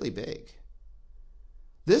is really big.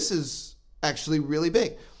 This is actually really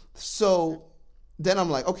big. So then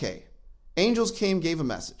I'm like, okay, angels came, gave a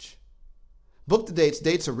message. Book the dates.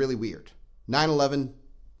 Dates are really weird. 9/11,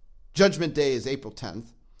 Judgment Day is April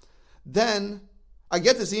 10th. Then I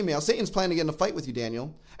get this email. Satan's planning to get in a fight with you,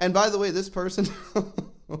 Daniel. And by the way, this person,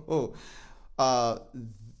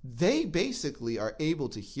 they basically are able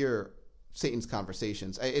to hear Satan's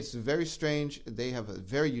conversations. It's very strange. They have a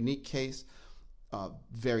very unique case,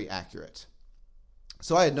 very accurate.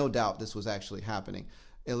 So I had no doubt this was actually happening.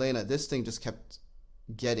 Elena, this thing just kept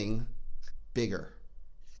getting bigger.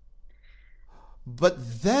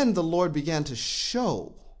 But then the Lord began to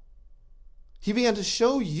show. He began to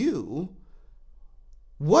show you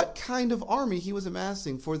what kind of army he was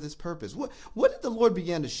amassing for this purpose. What did the Lord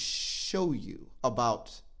begin to show you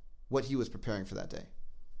about what he was preparing for that day?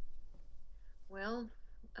 Well,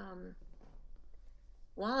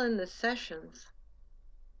 while in the sessions,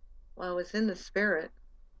 while I was in the spirit,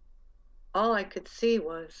 all I could see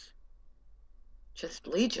was just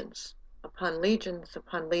legions upon legions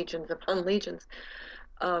upon legions upon legions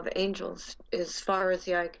of angels as far as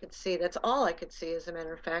the eye could see. That's all I could see, as a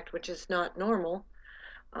matter of fact, which is not normal.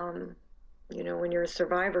 When you're a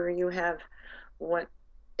survivor, you have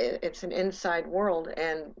it's an inside world,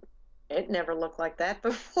 and it never looked like that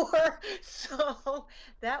before. So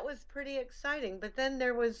that was pretty exciting. But then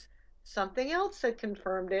there was something else that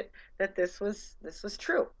confirmed it, that this was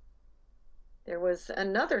true. There was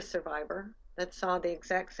another survivor that saw the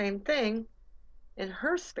exact same thing in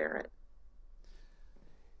her spirit.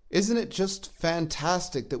 Isn't it just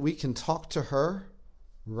fantastic that we can talk to her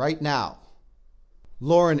right now?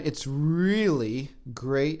 Lauren, it's really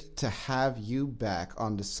great to have you back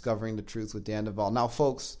on Discovering the Truth with Dan Duvall. Now,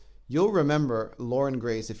 folks, you'll remember Lauren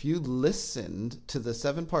Grace if you listened to the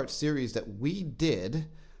 7-part series that we did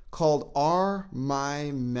called Are My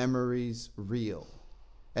Memories Real?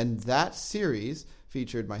 And that series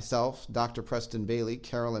featured myself, Dr. Preston Bailey,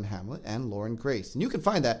 Carolyn Hamlet, and Lauren Grace. And you can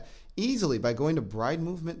find that easily by going to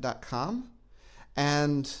bridemovement.com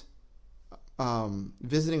and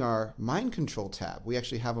visiting our Mind Control tab. We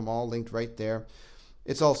actually have them all linked right there.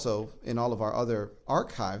 It's also in all of our other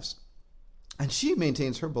archives. And she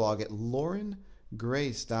maintains her blog at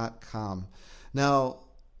laurengrace.com. Now,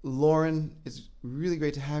 Lauren, it's really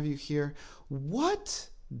great to have you here. What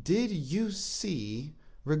did you see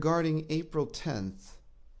regarding April 10th?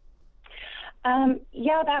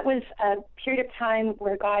 That was a period of time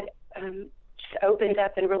where God just opened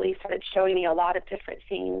up and really started showing me a lot of different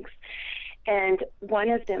things. And one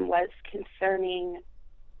of them was concerning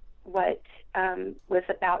what was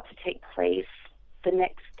about to take place the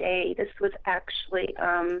next day. This was actually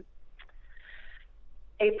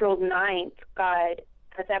April 9th. God,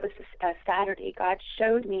 that was a Saturday, God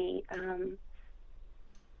showed me,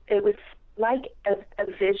 it was like a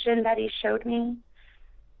vision that he showed me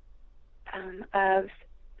of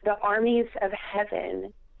the armies of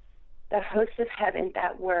heaven, the hosts of heaven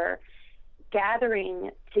that were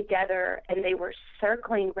gathering together, and they were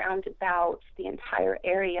circling round about the entire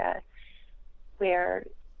area where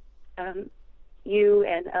you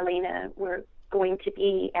and Elena were going to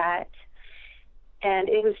be at. And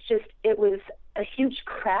it was a huge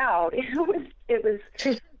crowd. It was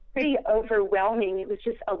pretty overwhelming. It was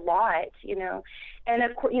just a lot, And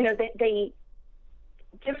of course, they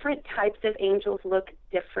different types of angels look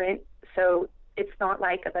different. So it's not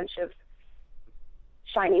like a bunch of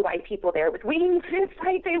shiny white people there with wings. It's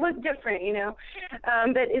like they look different,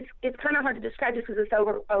 But it's kind of hard to describe just because it's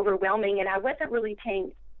overwhelming. And I wasn't really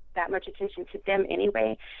paying that much attention to them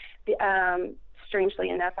anyway. Strangely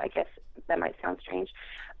enough, I guess that might sound strange,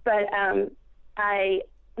 but I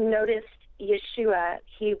noticed Yeshua.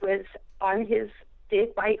 He was on his big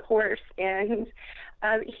white horse, and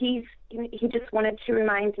he just wanted to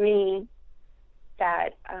remind me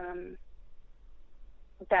that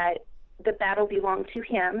that the battle belonged to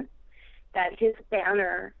him, that his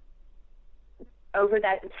banner over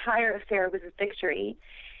that entire affair was victory,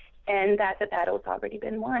 and that the battle's already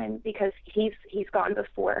been won because he's gone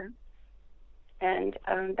before. And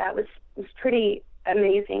that was pretty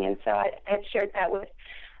amazing. And so I had shared that with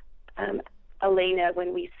Elena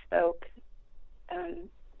when we spoke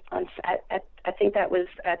I think that was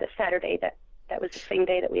the Saturday that was the same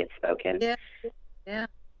day that we had spoken. Yeah.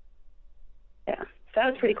 So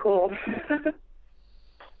that was pretty cool.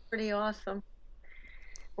 Pretty awesome.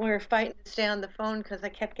 We were fighting to stay on the phone because I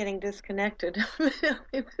kept getting disconnected.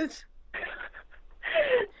 It was.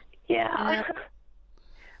 Yeah.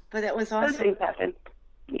 But that was awesome. Those things happen.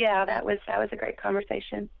 Yeah, that was a great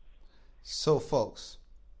conversation. So, folks,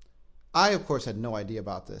 I, of course, had no idea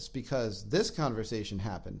about this because this conversation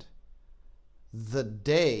happened the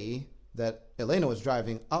day that Elena was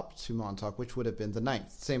driving up to Montauk, which would have been the 9th,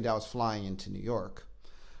 same day I was flying into New York.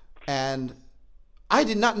 And I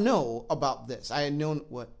did not know about this. I had known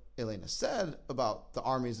what Elena said about the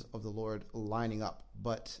armies of the Lord lining up,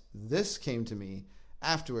 but this came to me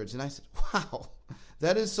afterwards, and I said, wow,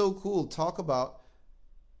 that is so cool. Talk about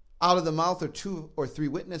out of the mouth of 2 or 3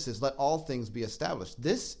 witnesses, let all things be established.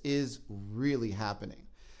 This is really happening.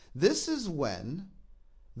 This is when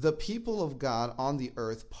the people of God on the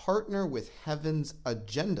earth partner with heaven's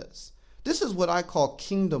agendas. This is what I call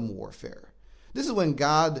kingdom warfare. This is when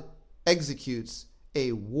God executes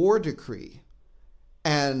a war decree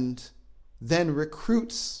and then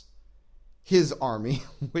recruits his army,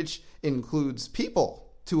 which includes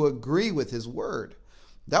people, to agree with his word.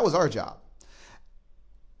 That was our job.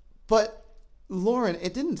 But Lauren,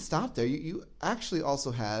 it didn't stop there. You actually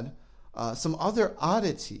also had some other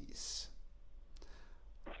oddities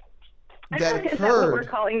that occurred. Is that what we're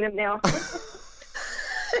calling them now?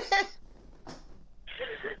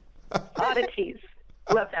 Oddities.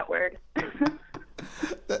 Love that word.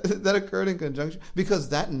 that occurred in conjunction because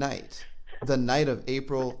that night, the night of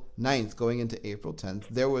April 9th going into April 10th,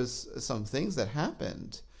 there was some things that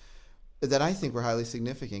happened that I think were highly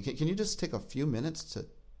significant. Can you just take a few minutes to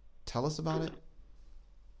tell us about it?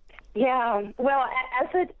 Yeah. Well,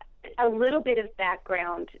 as a little bit of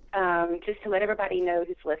background, just to let everybody know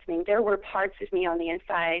who's listening, there were parts of me on the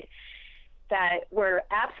inside that were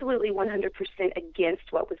absolutely 100%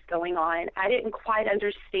 against what was going on. I didn't quite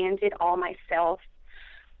understand it all myself.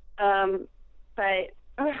 But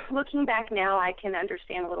looking back now, I can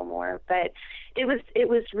understand a little more. But it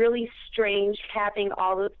was really strange having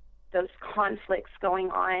all of those conflicts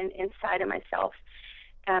going on inside of myself.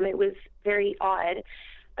 It was very odd.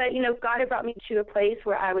 But, God had brought me to a place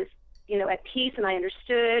where I was, at peace, and I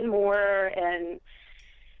understood more. And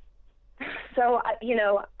so,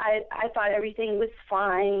 I thought everything was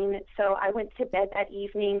fine. So I went to bed that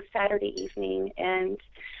evening, Saturday evening, and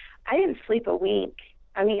I didn't sleep a wink.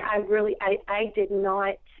 I mean, I did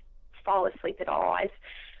not fall asleep at all.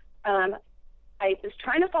 I was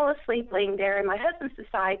trying to fall asleep laying there, and my husband's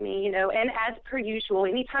beside me, and as per usual,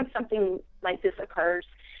 anytime something like this occurs,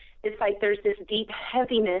 it's like there's this deep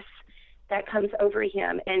heaviness that comes over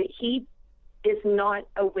him, and he is not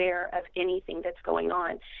aware of anything that's going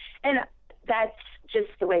on. And that's just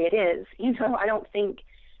the way it is. I don't think,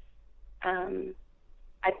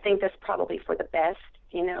 I think that's probably for the best,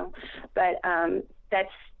 but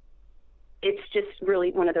it's just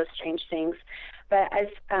really one of those strange things. But as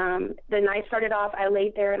the night started off, I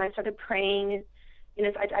laid there and I started praying. You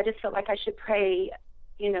know, I just felt like I should pray,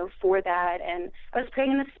 you know, for that. And I was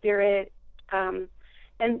praying in the Spirit, and,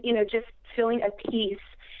 you know, just feeling a peace.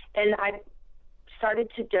 And I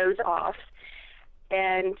started to doze off,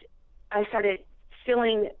 and I started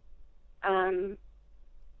feeling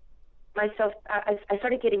myself. I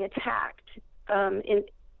started getting attacked.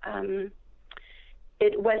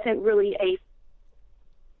 It wasn't really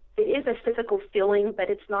it is a physical feeling, but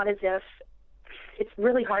it's not as if, it's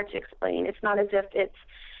really hard to explain. It's not as if it's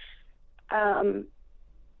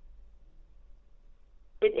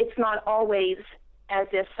not always as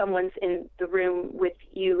if someone's in the room with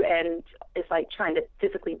you and is like trying to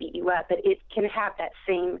physically beat you up, but it can have that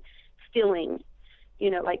same feeling, you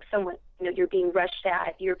know, like someone, you know, you're being rushed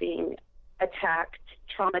at, you're being attacked,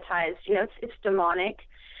 traumatized, you know, it's demonic.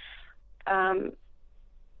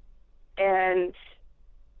 And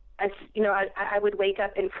I would wake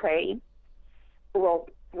up and pray. Well,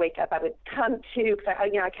 wake up, I would come to, because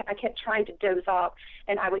I kept trying to doze off,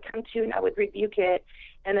 and I would come to and I would rebuke it,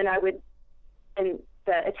 and then and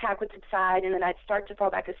the attack would subside, and then I'd start to fall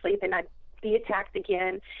back asleep, and I'd be attacked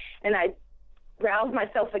again, and I'd rouse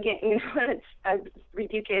myself again, you know, and I'd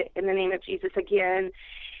rebuke it in the name of Jesus again.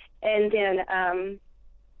 And then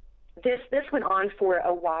this went on for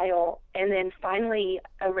a while, and then finally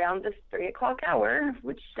around the 3 o'clock hour,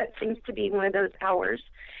 which that seems to be one of those hours,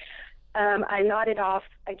 I nodded off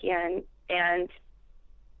again, and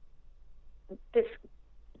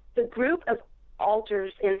the group of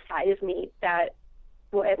altars inside of me that,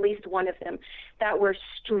 well, at least one of them, that were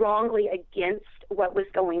strongly against what was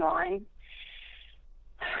going on,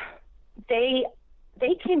 they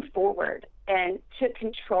came forward and took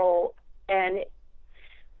control. And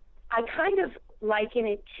I kind of liken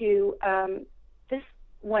it to this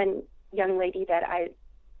one young lady that I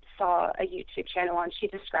saw a YouTube channel on. She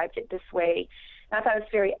described it this way, and I thought it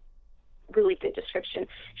was really good description.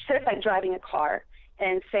 She said it's like driving a car,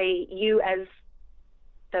 and say you as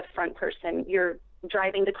the front person, you're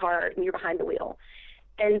driving the car and you're behind the wheel,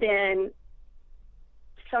 and then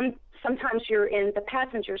sometimes you're in the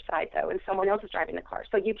passenger side though, and someone else is driving the car,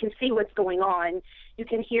 so you can see what's going on, you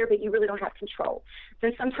can hear, but you really don't have control.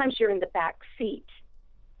 Then sometimes you're in the back seat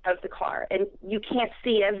of the car, and you can't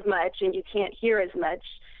see as much and you can't hear as much,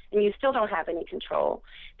 and you still don't have any control,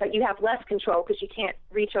 but you have less control because you can't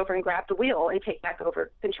reach over and grab the wheel and take back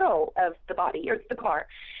over control of the body or the car.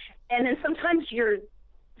 And then sometimes you're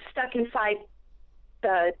stuck inside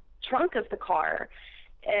the trunk of the car,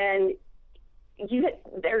 and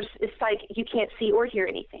it's like you can't see or hear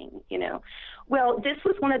anything, you know. Well, this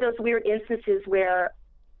was one of those weird instances where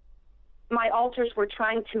my altars were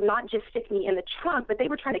trying to not just stick me in the trunk, but they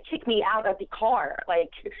were trying to kick me out of the car. Like,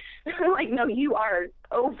 no, you are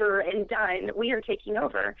over and done. We are taking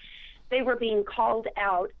over. They were being called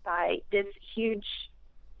out by this huge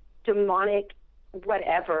demonic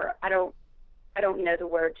whatever. I don't know the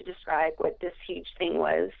word to describe what this huge thing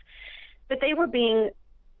was, but they were being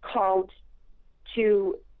called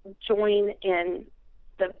to join in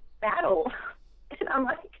the battle. And I'm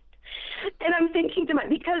like, and I'm thinking to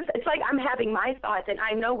because it's like I'm having my thoughts and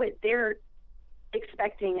I know what they're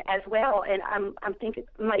expecting as well. And I'm thinking,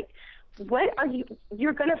 I'm like, what are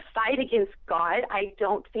you're going to fight against God? I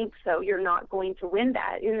don't think so. You're not going to win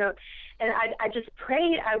that, you know? And I just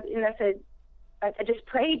prayed. I just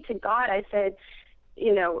prayed to God. I said,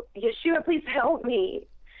 you know, Yeshua, please help me,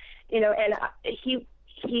 you know, and he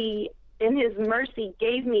in his mercy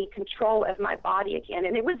gave me control of my body again.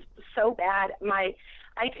 And it was so bad.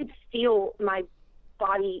 I could feel my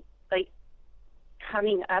body like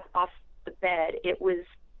coming up off the bed. It was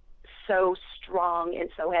so strong and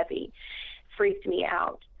so heavy, freaked me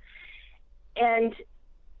out. And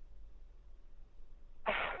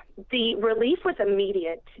the relief was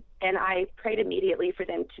immediate, and I prayed immediately for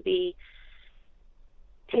them to be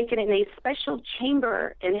taken in a special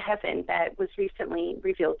chamber in heaven that was recently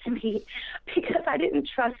revealed to me, because I didn't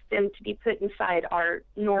trust them to be put inside our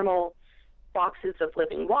normal boxes of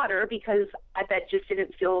living water, because that just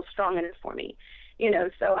didn't feel strong enough for me, you know.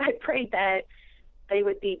 So I prayed that they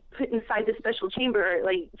would be put inside the special chamber,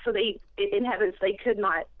 like, so they, in heaven, so they could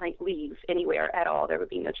not like leave anywhere at all. There would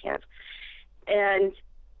be no chance. And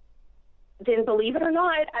then, believe it or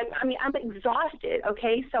not, I'm exhausted.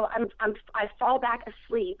 Okay, so I fall back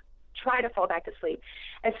asleep. Try to fall back asleep.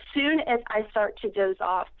 As soon as I start to doze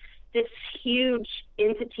off, this huge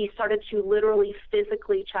entity started to literally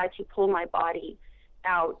physically try to pull my body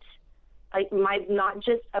out, like not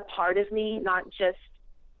just a part of me, not just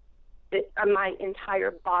my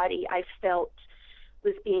entire body. I felt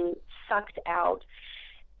was being sucked out,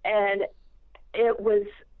 and it was,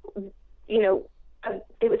 you know,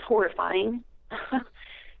 it was horrifying,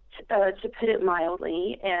 to put it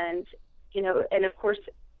mildly. And, you know, and of course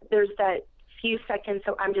there's that few seconds,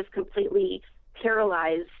 so I'm just completely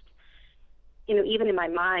paralyzed, you know, even in my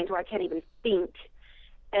mind, where I can't even think.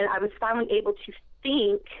 And I was finally able to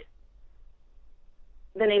think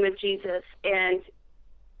the name of Jesus, and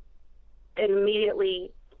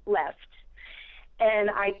immediately left. And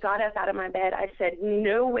I got up out of my bed. I said,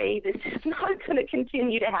 no way, this is not going to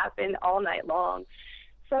continue to happen all night long.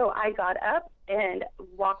 So I got up and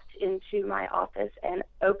walked into my office and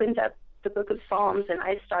opened up the book of Psalms, and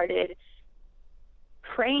I started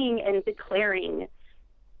praying and declaring,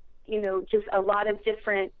 you know, just a lot of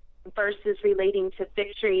different verses relating to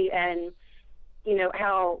victory, and, you know,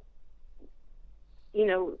 how, you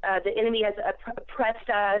know, the enemy has oppressed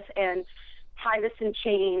us and tied us in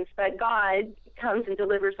chains, but God comes and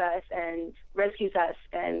delivers us and rescues us,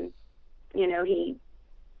 and, you know, he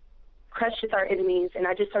crushes our enemies. And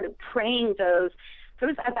I just started praying those. So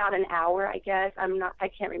it was about an hour, I guess. I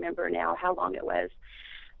can't remember now how long it was.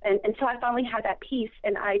 And until I finally had that peace,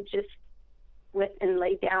 and I just went and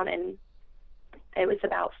laid down, and it was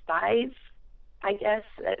about 5, I guess,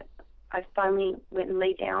 that I finally went and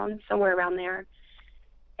laid down, somewhere around there.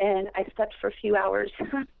 And I slept for a few hours.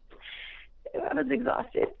 I was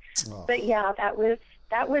exhausted. Oh. But yeah, that was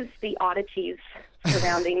the oddities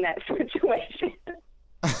surrounding that situation.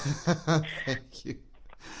 Thank you.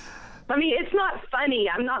 I mean, it's not funny.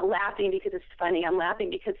 I'm not laughing because it's funny. I'm laughing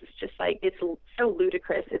because it's just like, it's so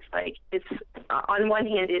ludicrous. It's like, it's on one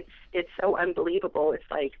hand, it's so unbelievable. It's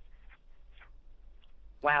like,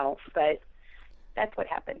 wow. But that's what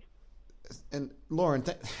happened. And Lauren,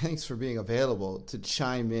 thanks for being available to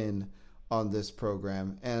chime in on this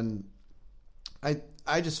program. And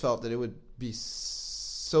I just felt that it would be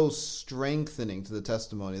so strengthening to the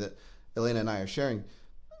testimony that Elena and I are sharing,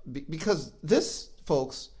 because this,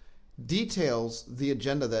 folks, details the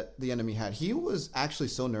agenda that the enemy had. He was actually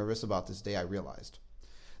so nervous about this day, I realized,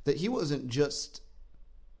 that he wasn't just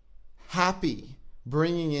happy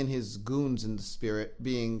bringing in his goons in the spirit,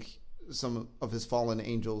 being some of his fallen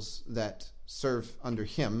angels that serve under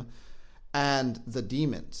him, and the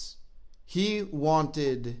demons. He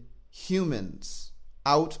wanted humans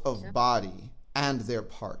out of body and their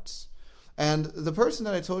parts. And the person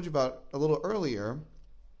that I told you about a little earlier,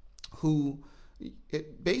 who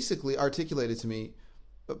it basically articulated to me,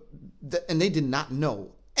 and they did not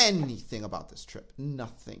know anything about this trip,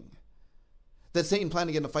 nothing, that Satan planned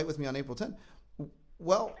to get in a fight with me on April 10th.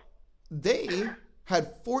 Well, they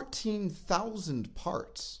had 14,000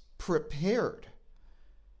 parts prepared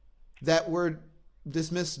that were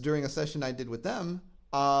dismissed during a session I did with them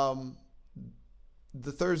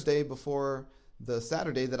the Thursday before the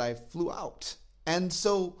Saturday that I flew out. And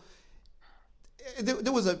so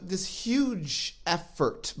there was this huge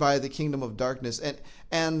effort by the kingdom of darkness,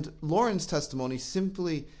 and Lauren's testimony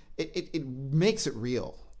simply it makes it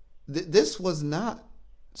real. This was not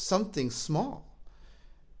something small,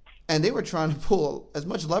 and they were trying to pull as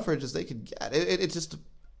much leverage as they could get. It just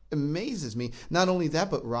amazes me. Not only that,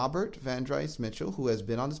 but Robert Van Dries Mitchell, who has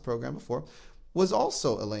been on this program before, was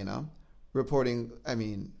also, Elena, reporting,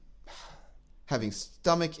 having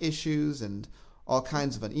stomach issues and all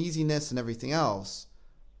kinds of uneasiness and everything else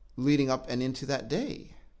leading up and into that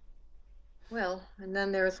day. Well, and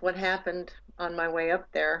then there's what happened on my way up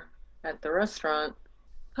there at the restaurant.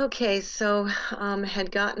 Okay, so had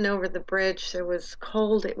gotten over the bridge. It was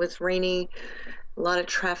cold, it was rainy, a lot of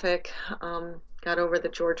traffic. Got over the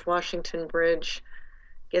George Washington Bridge,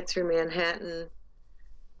 get through Manhattan,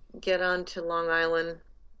 get onto Long Island,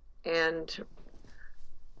 and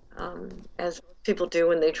as people do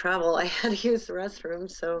when they travel, I had to use the restroom.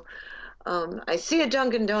 So I see a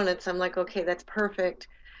Dunkin' Donuts. I'm like, okay, that's perfect.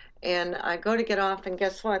 And I go to get off, and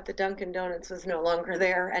guess what? The Dunkin' Donuts was no longer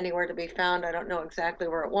there, anywhere to be found. I don't know exactly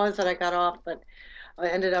where it was that I got off, but I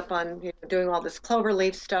ended up on doing all this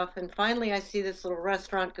cloverleaf stuff. And finally, I see this little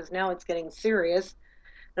restaurant, because now it's getting serious.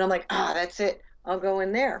 And I'm like, that's it. I'll go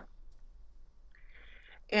in there.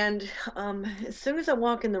 And as soon as I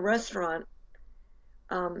walk in the restaurant,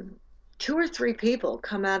 2 or 3 people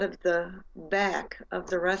come out of the back of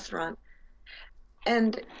the restaurant,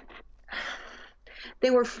 and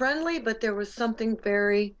they were friendly, but there was something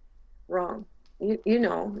very wrong. You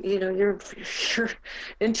know, your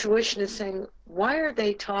intuition is saying, why are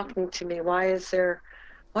they talking to me? Why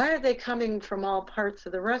are they coming from all parts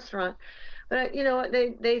of the restaurant? But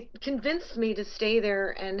they convinced me to stay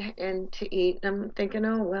there and to eat. And I'm thinking,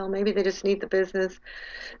 oh well, maybe they just need the business.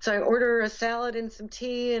 So I order a salad and some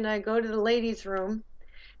tea, and I go to the ladies' room.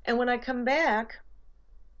 And when I come back,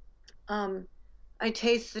 I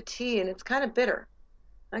taste the tea and it's kind of bitter.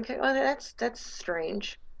 Okay, well, that's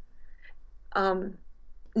strange. Um,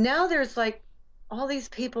 Now there's like all these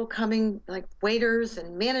people coming, like waiters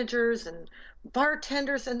and managers and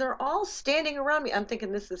bartenders, and they're all standing around me. I'm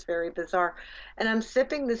thinking this is very bizarre. And I'm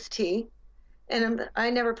sipping this tea, and I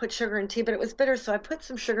never put sugar in tea, but it was bitter, so I put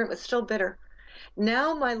some sugar. It was still bitter.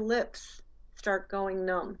 Now my lips start going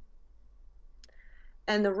numb,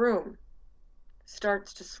 and the room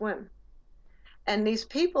starts to swim. And these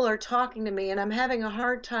people are talking to me, and I'm having a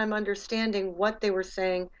hard time understanding what they were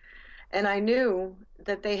saying. And I knew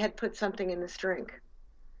that they had put something in this drink.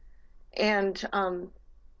 And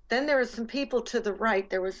then there were some people to the right.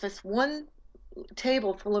 There was this one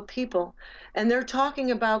table full of people, and they're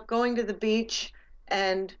talking about going to the beach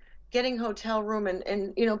and getting hotel room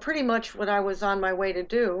and pretty much what I was on my way to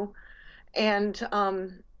do. And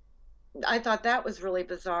I thought that was really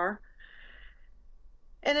bizarre.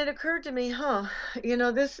 And it occurred to me,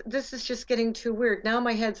 this is just getting too weird. Now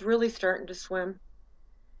my head's really starting to swim.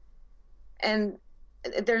 And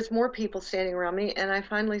there's more people standing around me. And I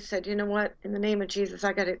finally said, you know what? In the name of Jesus,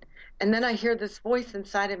 I got it. And then I hear this voice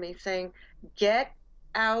inside of me saying, get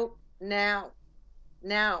out now.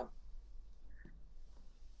 Now.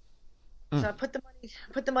 So I put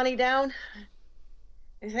the money down.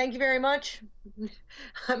 And thank you very much.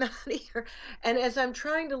 I'm out of here. And as I'm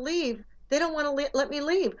trying to leave, they don't want to let me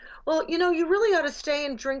leave. Well, you really ought to stay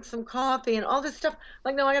and drink some coffee and all this stuff.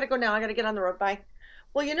 Like, no, I got to go now. I got to get on the road. Bye.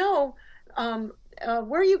 Well,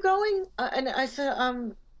 where are you going? And I said,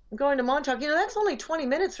 I'm going to Montauk. That's only 20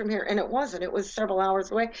 minutes from here. And it wasn't. It was several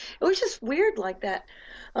hours away. It was just weird like that.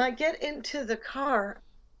 I get into the car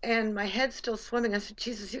and my head's still swimming. I said,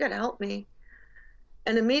 Jesus, you got to help me.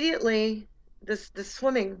 And immediately the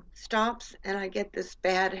swimming stops and I get this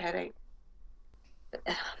bad headache.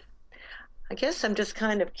 I guess I'm just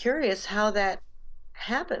kind of curious how that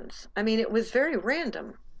happens. I mean, it was very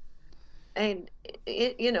random. And,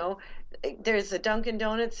 there's a Dunkin'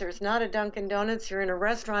 Donuts, there's not a Dunkin' Donuts, you're in a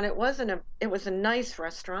restaurant. It was a nice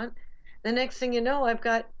restaurant. The next thing you know, I've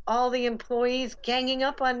got all the employees ganging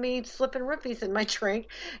up on me, slipping roofies in my drink.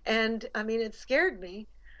 And, I mean, it scared me.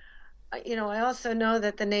 I also know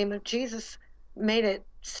that the name of Jesus made it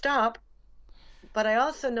stop. But I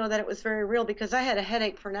also know that it was very real because I had a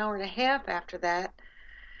headache for an hour and a half after that.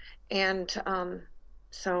 And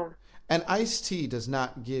so... And iced tea does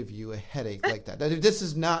not give you a headache like that. This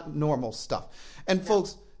is not normal stuff. And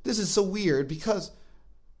folks, this is so weird because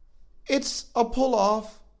it's a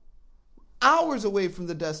pull-off hours away from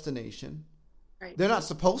the destination. Right. They're not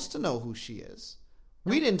supposed to know who she is.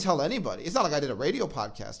 No. We didn't tell anybody. It's not like I did a radio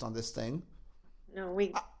podcast on this thing. No,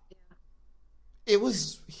 it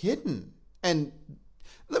was hidden. And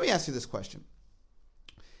let me ask you this question.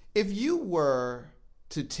 If you were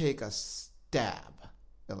to take a stab,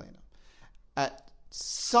 Elena, at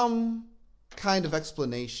some kind of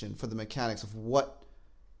explanation for the mechanics of what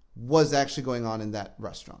was actually going on in that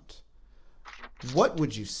restaurant, what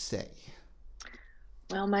would you say?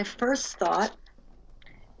 Well, my first thought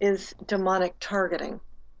is demonic targeting.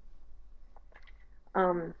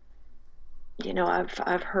 I've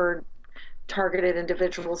heard targeted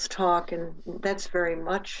individuals talk, and that's very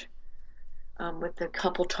much with the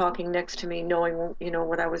couple talking next to me, knowing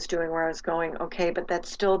what I was doing, where I was going. Okay, but that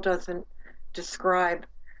still doesn't describe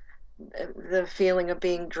the feeling of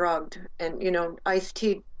being drugged. And iced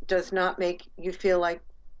tea does not make you feel like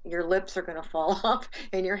your lips are going to fall off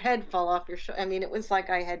and your head fall off your shoulder. I mean, it was like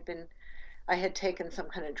I had taken some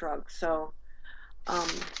kind of drug. So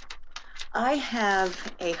I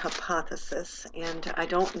have a hypothesis, and I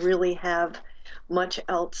don't really have much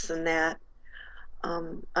else than that.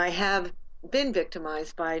 I have been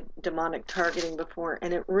victimized by demonic targeting before,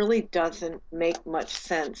 and it really doesn't make much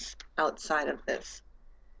sense outside of this.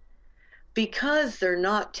 Because they're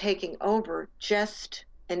not taking over just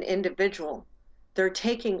an individual, they're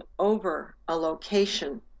taking over a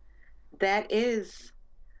location that is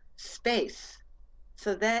space.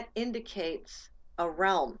 So that indicates a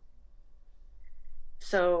realm.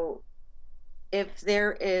 So if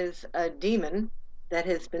there is a demon that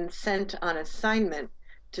has been sent on assignment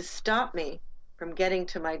to stop me from getting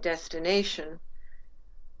to my destination,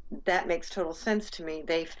 that makes total sense to me.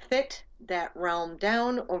 They fit that realm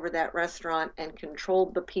down over that restaurant and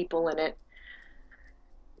controlled the people in it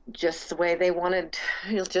just the way they wanted,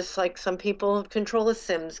 just like some people control a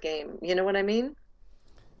Sims game. You know what I mean?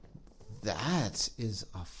 That is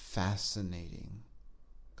a fascinating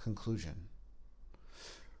conclusion.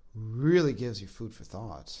 Really gives you food for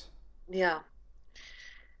thought. Yeah.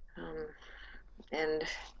 And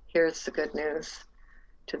here's the good news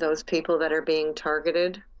to those people that are being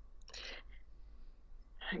targeted.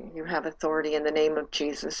 You have authority in the name of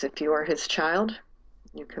Jesus. If you are his child,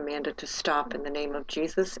 you command it to stop in the name of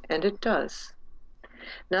Jesus, and it does.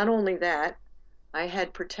 Not only that, I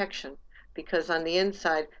had protection because on the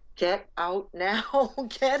inside, get out now,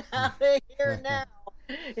 get out of here now.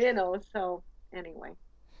 So anyway,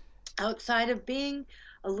 outside of being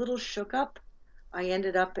a little shook up, I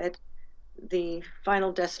ended up at the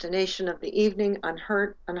final destination of the evening,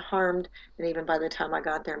 unhurt, unharmed, and even by the time I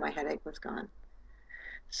got there, my headache was gone.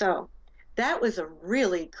 So that was a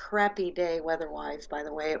really crappy day weather-wise, by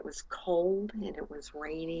the way. It was cold, and it was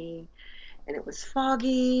rainy, and it was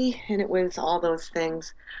foggy, and it was all those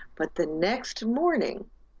things. But the next morning,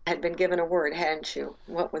 I had been given a word, hadn't you?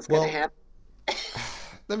 What was going to happen?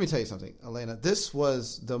 Let me tell you something, Elena. This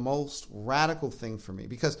was the most radical thing for me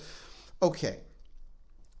because, okay,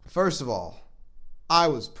 first of all, I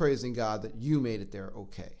was praising God that you made it there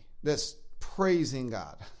okay. That's praising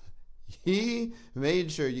God. He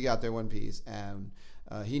made sure you got there in one piece, and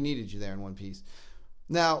he needed you there in one piece.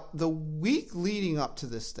 Now, the week leading up to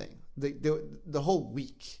this thing, the whole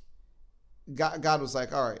week, God was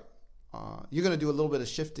like, all right, you're going to do a little bit of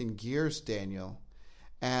shifting gears, Daniel,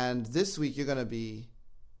 and this week you're going to be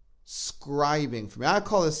scribing for me. I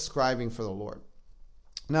call this scribing for the Lord.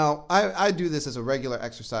 Now, I do this as a regular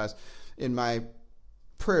exercise in my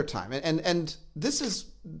prayer time. And this has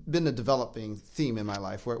been a developing theme in my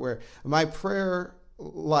life where my prayer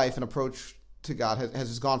life and approach to God has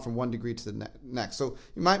just gone from one degree to the next. So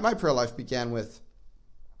my prayer life began with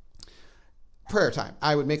prayer time.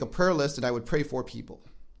 I would make a prayer list and I would pray for people.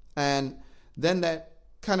 And then that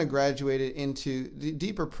kind of graduated into the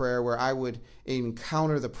deeper prayer where I would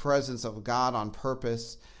encounter the presence of God on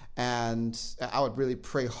purpose. And I would really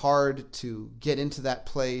pray hard to get into that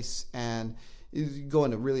place and go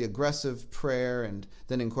into really aggressive prayer and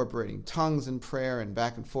then incorporating tongues in prayer and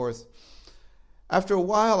back and forth. After a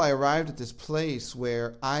while, I arrived at this place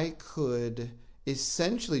where I could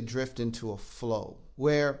essentially drift into a flow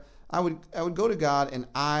where I would go to God and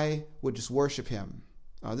I would just worship him.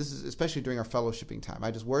 This is especially during our fellowshipping time.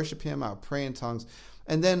 I just worship him. I would pray in tongues.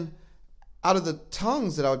 And then out of the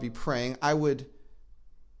tongues that I would be praying, I would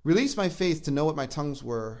release my faith to know what my tongues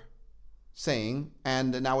were saying,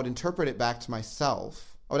 and then I would interpret it back to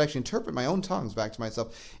myself. I would actually interpret my own tongues back to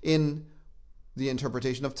myself in the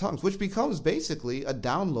interpretation of tongues, which becomes basically a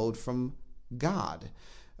download from God,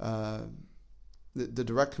 the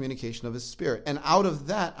direct communication of his spirit. And out of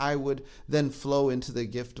that, I would then flow into the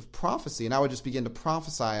gift of prophecy, and I would just begin to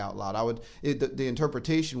prophesy out loud. The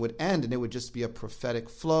interpretation would end, and it would just be a prophetic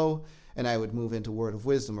flow, and I would move into word of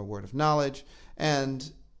wisdom or word of knowledge,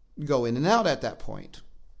 and go in and out at that point.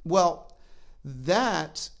 Well,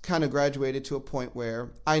 that kind of graduated to a point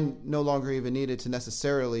where I no longer even needed to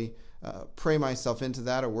necessarily pray myself into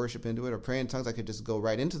that or worship into it or pray in tongues. I could just go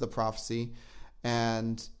right into the prophecy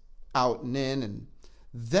and out and in. And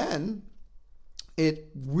then it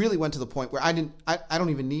really went to the point where I don't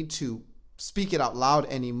even need to speak it out loud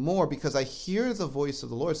anymore because I hear the voice of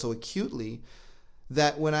the Lord so acutely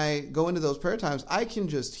that when I go into those prayer times, I can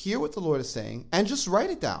just hear what the Lord is saying and just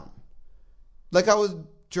write it down. Like I would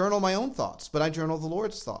journal my own thoughts, but I journal the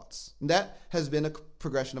Lord's thoughts. And that has been a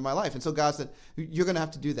progression of my life. And so God said, you're going to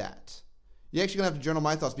have to do that. You're actually going to have to journal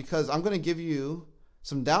my thoughts because I'm going to give you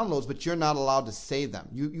some downloads, but you're not allowed to say them.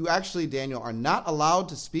 You actually, Daniel, are not allowed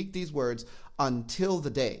to speak these words until the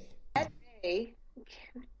day. That day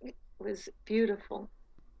was beautiful.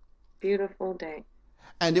 Beautiful day.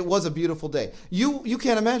 And it was a beautiful day. You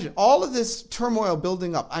can't imagine all of this turmoil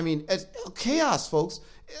building up. I mean, it's chaos, folks.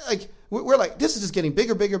 Like we're like, this is just getting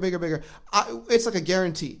bigger. It's like a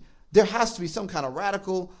guarantee. There has to be some kind of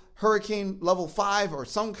radical hurricane level 5 or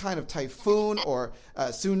some kind of typhoon or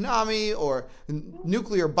tsunami or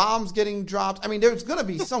nuclear bombs getting dropped. I mean, there's going to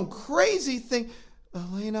be some crazy thing.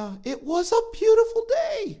 Elena, it was a beautiful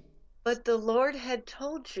day. But the Lord had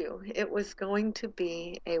told you it was going to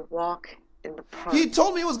be a walk in the park. He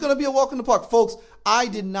told me it was going to be a walk in the park. Folks, I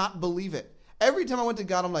did not believe it. Every time I went to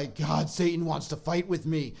God, I'm like, God, Satan wants to fight with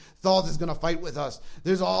me. Thoth is going to fight with us.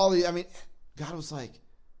 There's all the, God was like,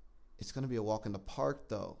 it's going to be a walk in the park,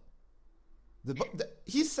 though.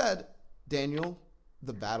 He said, Daniel,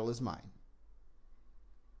 the battle is mine.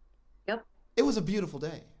 Yep. It was a beautiful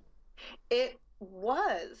day. It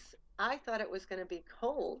was. I thought it was going to be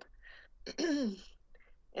cold.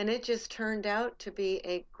 And it just turned out to be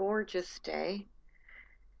a gorgeous day.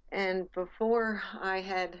 And before I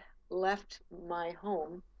had left my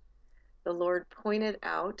home, the Lord pointed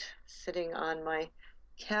out, sitting on my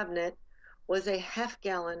cabinet, was a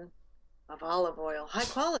half-gallon of olive oil, high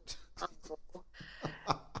quality olive oil,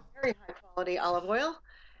 very high quality olive oil.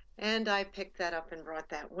 And I picked that up and brought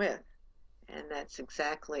that with. And that's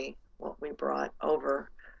exactly what we brought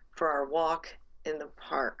over for our walk in the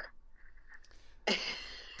park.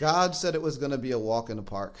 God said it was going to be a walk in the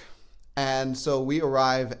park. And so we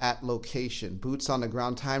arrive at location, boots on the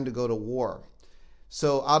ground, time to go to war.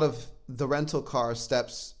 So out of the rental car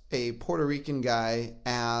steps a Puerto Rican guy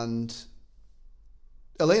and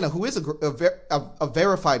Elena, who is a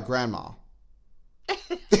verified grandma.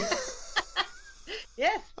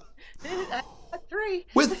 Yes, I got 3.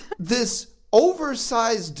 With this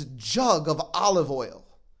oversized jug of olive oil.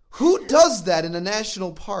 Who does that in a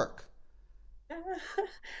national park?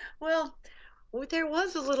 Well, there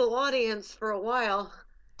was a little audience for a while.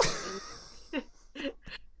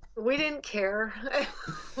 We didn't care.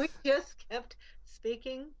 We just kept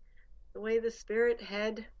speaking the way the Spirit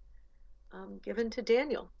had given to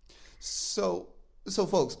Daniel. So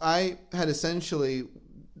folks, I had essentially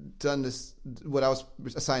done this, what I was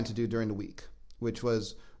assigned to do during the week, which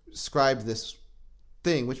was scribe this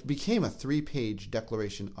thing, which became a 3-page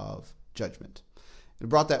declaration of judgment. And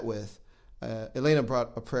brought that with. Elena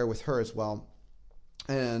brought a prayer with her as well.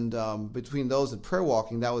 And between those and prayer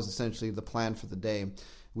walking, that was essentially the plan for the day.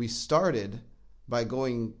 We started by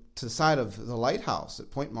going to the side of the lighthouse at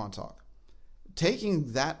Point Montauk,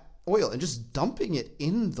 taking that oil and just dumping it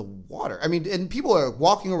in the water. I mean, and people are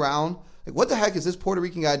walking around like, what the heck is this Puerto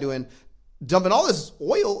Rican guy doing? Dumping all this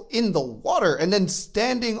oil in the water and then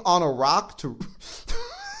standing on a rock to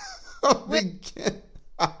begin.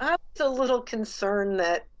 I was a little concerned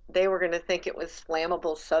that they were going to think it was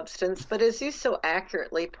flammable substance, but as you so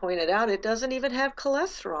accurately pointed out, it doesn't even have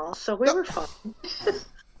cholesterol, so we were fine.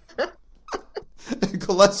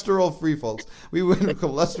 Cholesterol free, folks. We went with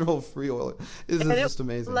cholesterol free oil. This is just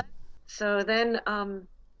amazing. So then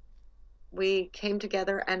we came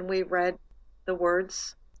together and we read the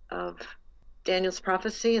words of Daniel's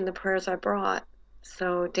prophecy and the prayers I brought.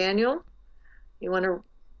 So Daniel, you want to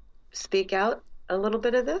speak out a little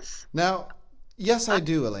bit of this? Now, yes, I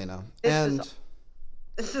do, Elena.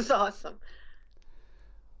 This is awesome.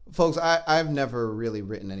 Folks, I've never really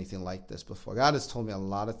written anything like this before. God has told me a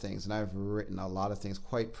lot of things, and I've written a lot of things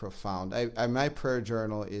quite profound. My prayer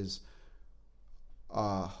journal is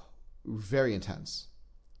very intense,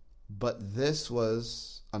 but this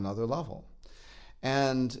was another level.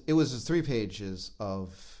 And it was 3 pages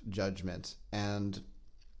of judgment. And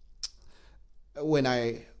when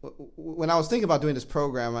I was thinking about doing this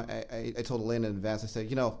program, I told Elena in advance, I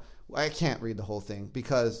said, I can't read the whole thing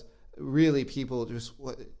because really people just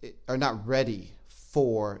are not ready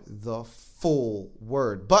for the full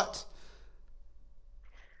word. But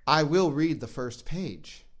I will read the first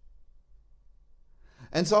page.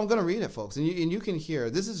 And so I'm going to read it, folks. And you can hear,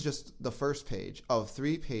 this is just the first page of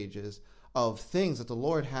 3 pages of things that the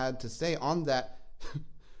Lord had to say on that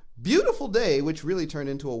beautiful day, which really turned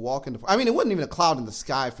into a walk in the... I mean, it wasn't even a cloud in the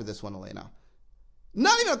sky for this one, Elena.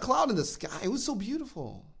 Not even a cloud in the sky. It was so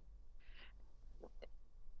beautiful.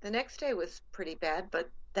 The next day was pretty bad, but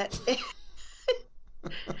that...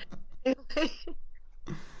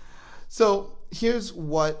 So here's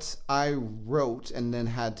what I wrote and then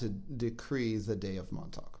had to decree the day of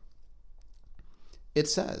Montauk. It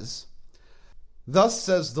says, "Thus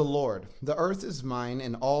says the Lord, the earth is mine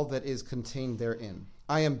and all that is contained therein.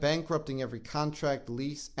 I am bankrupting every contract,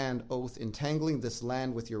 lease, and oath, entangling this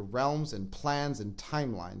land with your realms and plans and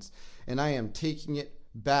timelines, and I am taking it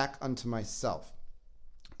back unto myself.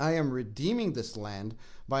 I am redeeming this land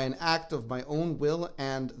by an act of my own will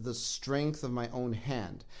and the strength of my own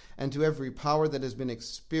hand. And to every power that has been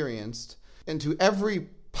experienced,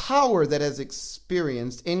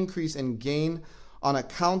 increase and gain on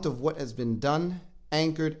account of what has been done,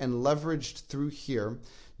 anchored, and leveraged through here,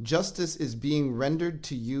 justice is being rendered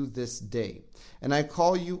to you this day. And I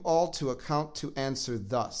call you all to account to answer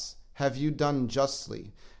thus: have you done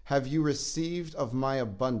justly? Have you received of my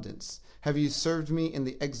abundance? Have you served me in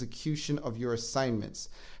the execution of your assignments?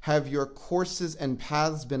 Have your courses and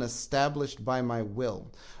paths been established by my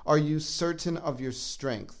will? Are you certain of your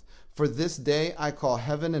strength? For this day I call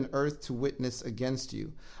heaven and earth to witness against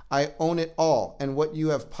you. I own it all, and what you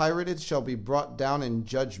have pirated shall be brought down in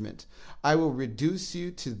judgment. I will reduce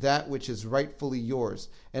you to that which is rightfully yours,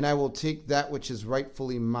 and I will take that which is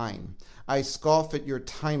rightfully mine. I scoff at your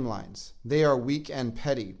timelines. They are weak and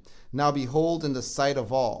petty. Now behold, in the sight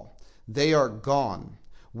of all, they are gone.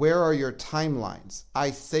 Where are your timelines?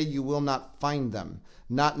 I say you will not find them,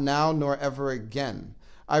 not now nor ever again.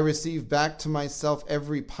 I receive back to myself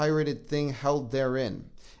every pirated thing held therein.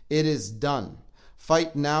 It is done.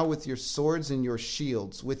 Fight now with your swords and your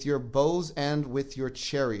shields, with your bows and with your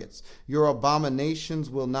chariots. Your abominations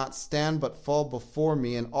will not stand but fall before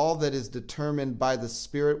me, and all that is determined by the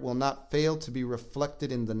Spirit will not fail to be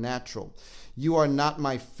reflected in the natural. You are not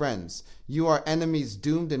my friends. You are enemies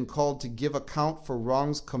doomed and called to give account for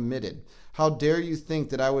wrongs committed. How dare you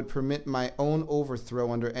think that I would permit my own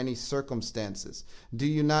overthrow under any circumstances? Do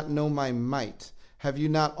you not know my might? Have you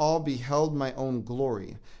not all beheld my own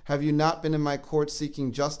glory? Have you not been in my court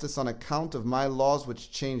seeking justice on account of my laws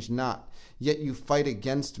which change not? Yet you fight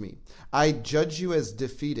against me. I judge you as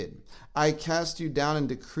defeated. I cast you down and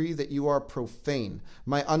decree that you are profane.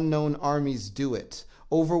 My unknown armies do it.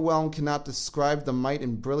 Overwhelm cannot describe the might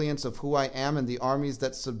and brilliance of who I am and the armies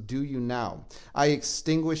that subdue you now. I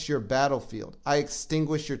extinguish your battlefield. I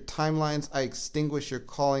extinguish your timelines. I extinguish your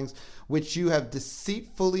callings, which you have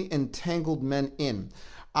deceitfully entangled men in.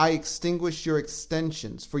 I extinguish your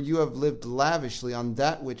extensions, for you have lived lavishly on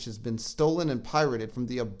that which has been stolen and pirated from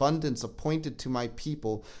the abundance appointed to my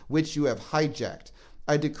people, which you have hijacked.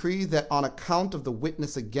 I decree that on account of the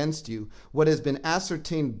witness against you, what has been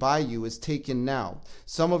ascertained by you is taken now.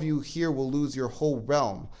 Some of you here will lose your whole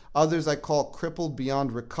realm. Others I call crippled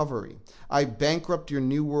beyond recovery. I bankrupt your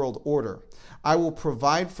new world order. I will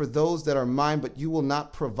provide for those that are mine, but you will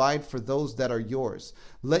not provide for those that are yours.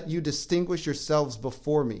 Let you distinguish yourselves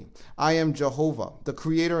before me. I am Jehovah, the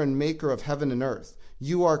creator and maker of heaven and earth.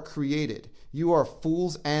 You are created. You are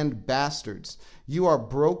fools and bastards. You are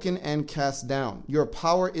broken and cast down. Your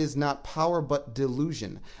power is not power, but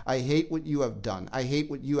delusion. I hate what you have done. I hate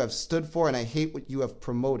what you have stood for, and I hate what you have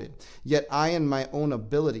promoted. Yet I, in my own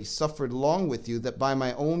ability, suffered long with you, that by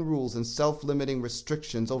my own rules and self-limiting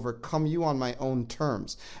restrictions overcome you on my own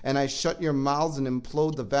terms. And I shut your mouths and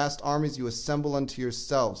implode the vast armies you assemble unto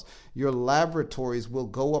yourselves. Your laboratories will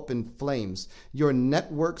go up in flames. Your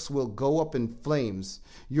networks will go up in flames.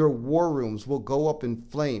 Your war rooms will go up in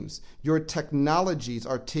flames. Your technologies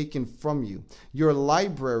are taken from you. Your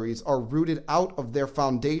libraries are rooted out of their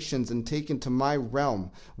foundations and taken to my realm,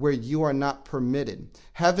 where you are not permitted.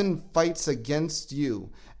 Heaven fights against you,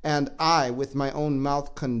 and I with my own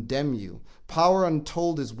mouth condemn you. Power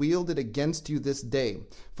untold is wielded against you this day.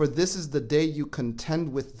 For this is the day you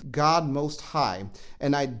contend with God Most High,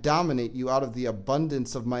 and I dominate you out of the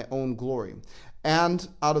abundance of my own glory. And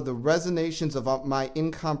out of the resonations of my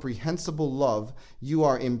incomprehensible love, you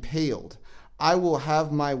are impaled. I will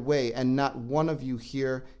have my way, and not one of you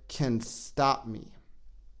here can stop me.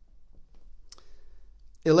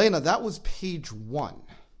 Elena, that was page 1.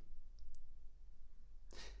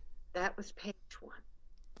 That was page 1.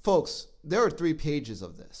 Folks, there are 3 pages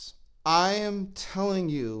of this. I am telling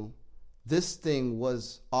you, this thing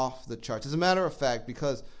was off the charts. As a matter of fact,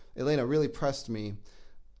 because Elena really pressed me,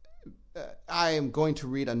 I am going to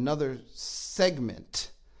read another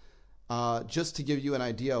segment just to give you an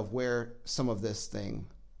idea of where some of this thing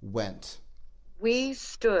went. We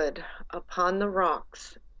stood upon the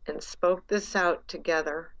rocks and spoke this out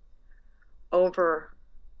together over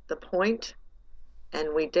the point,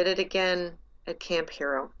 and we did it again at Camp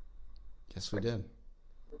Hero. Yes, we did.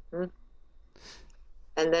 Mm-hmm.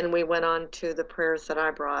 And then we went on to the prayers that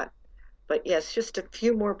I brought. But yes, just a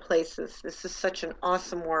few more places. This is such an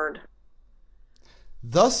awesome word.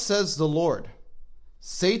 Thus says the Lord,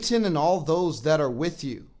 Satan and all those that are with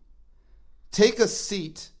you, take a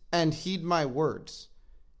seat and heed my words.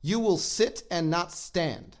 You will sit and not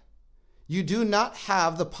stand. You do not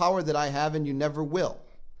have the power that I have, and you never will.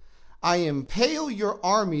 I impale your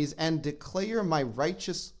armies and declare my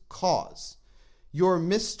righteous cause. Your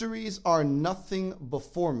mysteries are nothing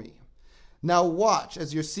before me. Now watch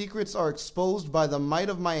as your secrets are exposed by the might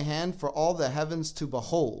of my hand for all the heavens to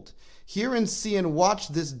behold. Hear and see and watch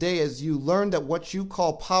this day as you learn that what you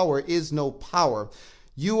call power is no power.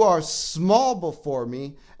 You are small before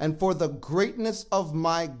me, and for the greatness of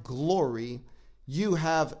my glory, you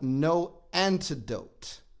have no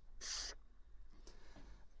antidote.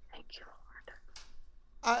 Thank you,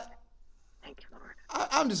 Lord. Thank you, Lord.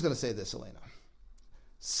 I'm just going to say this, Elena.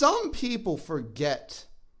 Some people forget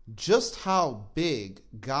just how big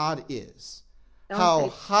God is, how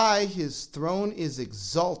high his throne is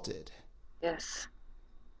exalted. Yes.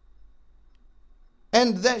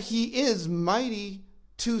 And that he is mighty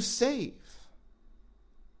to save.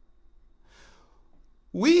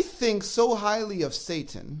 We think so highly of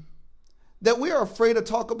Satan that we are afraid to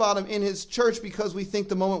talk about him in his church because we think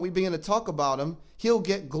the moment we begin to talk about him, he'll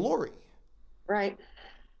get glory. Right.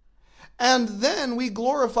 And then we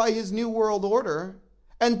glorify his new world order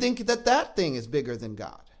and think that that thing is bigger than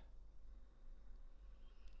God.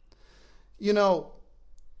 You know,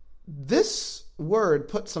 this word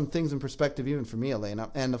put some things in perspective even for me, Elena.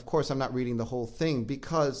 And of course, I'm not reading the whole thing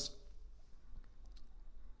because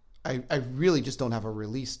I really just don't have a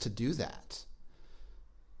release to do that.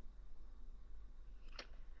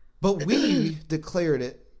 But we declared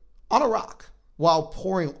it on a rock while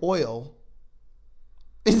pouring oil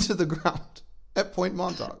into the ground at Point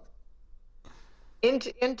Montauk.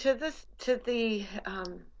 into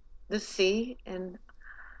the sea and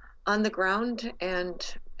on the ground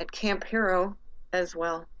and at Camp Hero as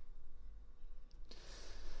well.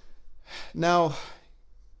 Now,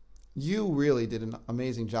 you really did an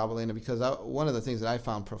amazing job, Elena, because one of the things that I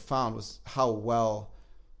found profound was how well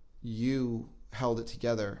you held it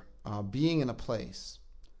together, being in a place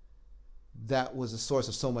that was a source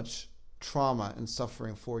of so much trauma and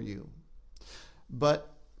suffering for you. But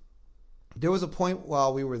there was a point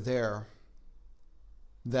while we were there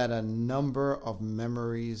that a number of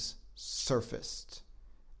memories surfaced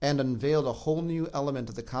and unveiled a whole new element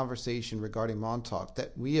of the conversation regarding Montauk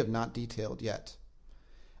that we have not detailed yet.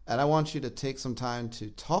 And I want you to take some time to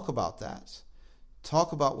talk about that,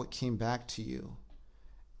 talk about what came back to you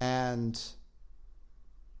and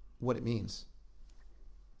what it means.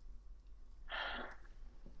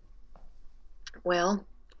 Well,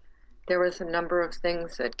 there was a number of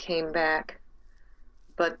things that came back,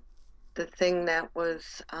 but the thing that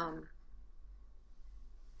was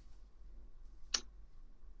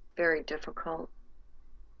very difficult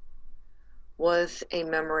was a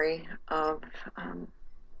memory of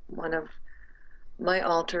one of my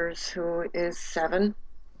alters who is 7,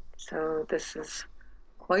 so this is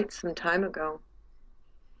quite some time ago.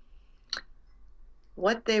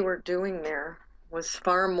 What they were doing there was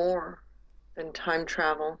far more than time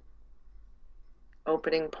travel,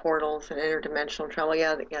 opening portals and interdimensional travel.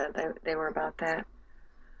 Yeah, they were about that.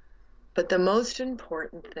 But the most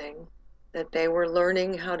important thing that they were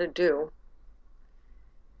learning how to do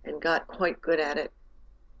and got quite good at it,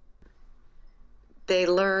 they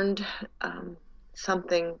learned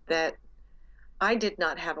something that I did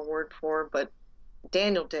not have a word for, but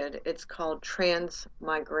Daniel did. It's called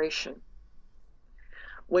transmigration,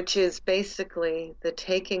 which is basically the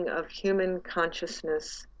taking of human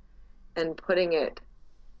consciousness and putting it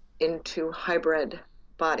into hybrid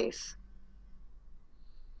bodies.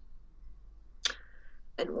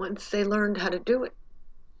 And once they learned how to do it,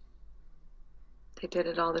 they did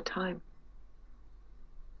it all the time.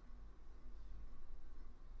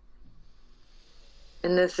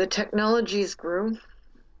 And as the technologies grew,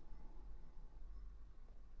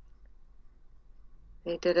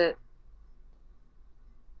 they did it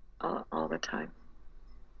all the time.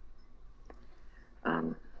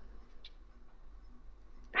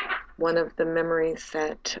 One of the memories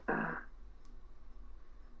that I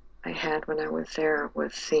had when I was there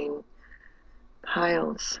was seeing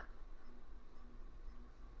piles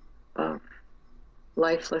of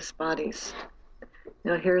lifeless bodies.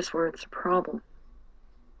 Now here's where it's a problem.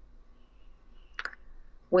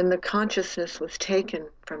 When the consciousness was taken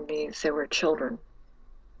from these, they were children.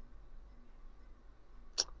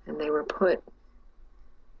 And they were put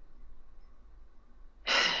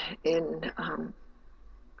in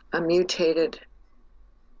a mutated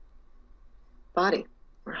body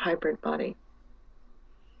or hybrid body.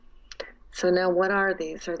 So now what are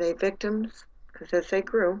these? Are they victims? Because as they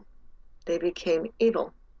grew, they became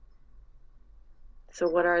evil. So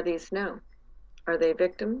what are these now? Are they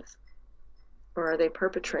victims or are they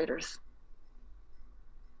perpetrators?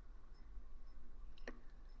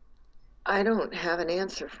 I don't have an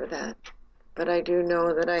answer for that, but I do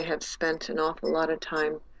know that I have spent an awful lot of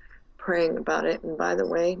time praying about it. And by the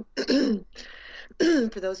way,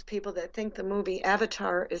 for those people that think the movie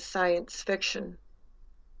Avatar is science fiction,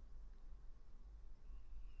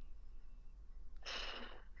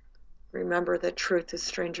 remember that truth is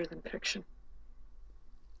stranger than fiction.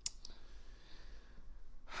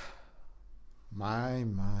 My.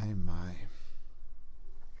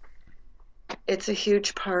 It's a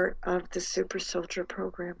huge part of the Super Soldier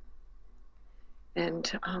program. And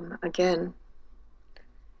again,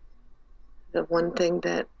 the one thing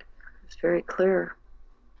that is very clear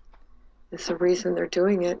is the reason they're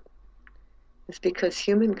doing it is because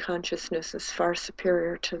human consciousness is far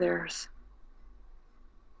superior to theirs.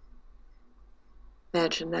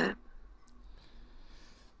 Imagine that.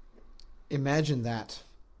 Imagine that.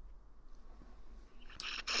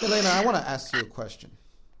 Elena, I want to ask you a question.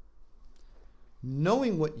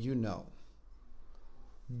 Knowing what you know,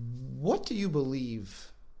 what do you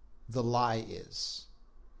believe the lie is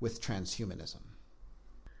with transhumanism?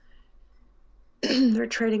 They're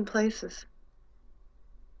trading places.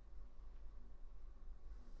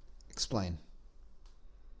 Explain.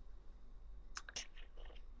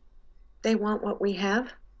 They want what we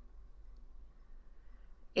have.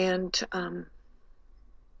 And,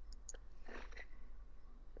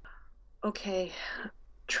 okay,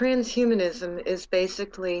 transhumanism is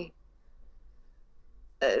basically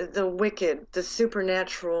the wicked, the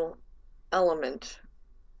supernatural element,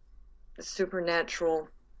 the supernatural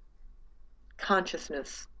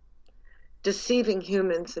consciousness, deceiving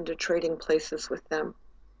humans into trading places with them.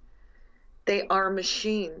 They are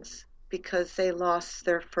machines because they lost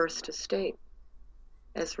their first estate,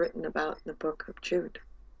 as written about in the book of Jude.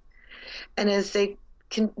 And as they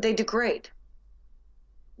degrade.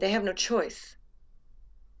 They have no choice.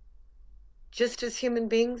 Just as human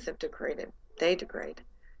beings have degraded, they degrade.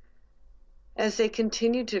 As they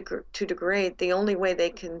continue to degrade, the only way they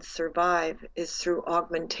can survive is through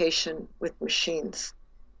augmentation with machines.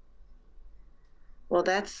 Well,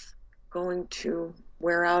 that's going to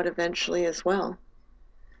wear out eventually as well.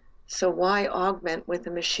 So why augment with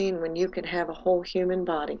a machine when you can have a whole human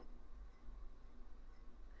body?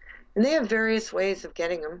 And they have various ways of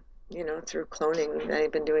getting them, through cloning.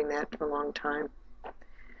 They've been doing that for a long time.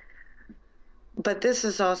 But this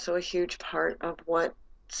is also a huge part of what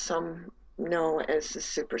some know as the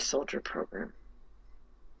super soldier program.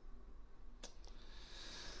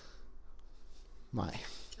 My.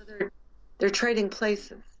 So they're trading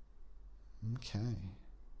places. Okay.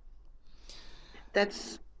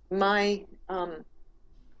 That's my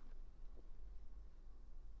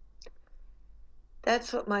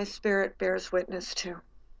that's what my spirit bears witness to.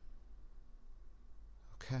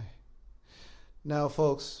 Okay. Now,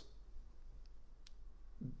 folks,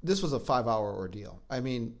 this was a 5-hour ordeal. I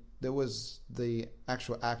mean, there was the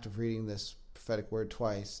actual act of reading this prophetic word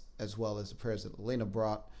twice, as well as the prayers that Elena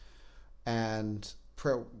brought, and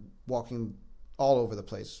prayer walking all over the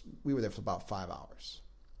place. We were there for about 5 hours.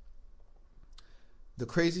 The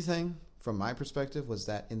crazy thing, from my perspective, was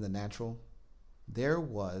that in the natural, there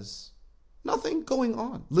was nothing going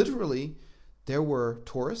on. Literally, there were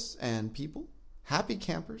tourists and people, happy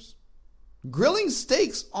campers, grilling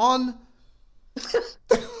steaks on...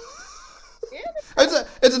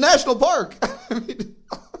 It's a national park. I mean,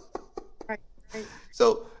 Right.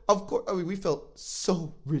 so of course, we felt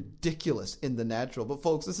so ridiculous in the natural. But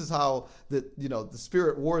folks, this is how the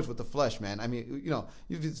spirit wars with the flesh, man. I mean, you have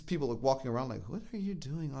these people like walking around like, what are you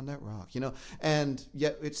doing on that rock? And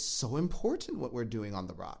yet it's so important what we're doing on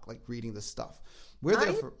the rock, like reading this stuff. We're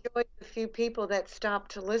there for. I enjoyed the few people that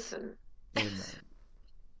stopped to listen.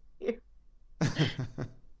 Amen.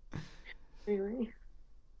 Anyway.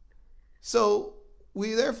 So we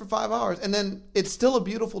were there for 5 hours, and then it's still a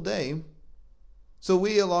beautiful day. So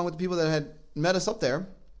we, along with the people that had met us up there,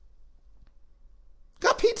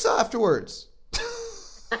 got pizza afterwards.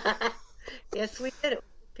 Yes, we did it.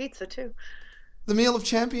 Pizza too. The meal of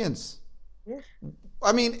champions. Yes.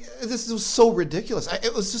 I mean, this was so ridiculous.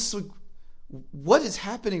 It was just like, what is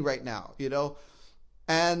happening right now,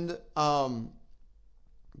 And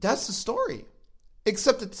that's the story.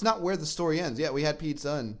 Except it's not where the story ends. Yeah, we had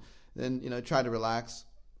pizza and then, try to relax.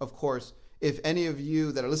 Of course, if any of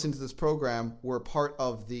you that are listening to this program were part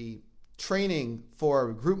of the training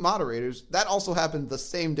for group moderators, that also happened the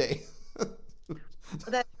same day.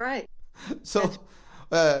 That's right. So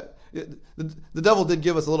the devil did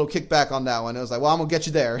give us a little kickback on that one. It was like, well, I'm going to get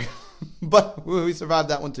you there. But we survived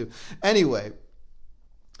that one too. Anyway,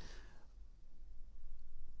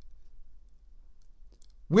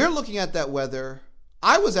 we're looking at that weather.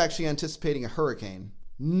 I was actually anticipating a hurricane.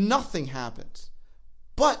 Nothing happened.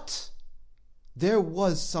 But there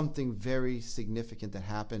was something very significant that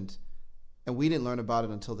happened, and we didn't learn about it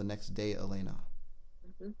until the next day, Elena.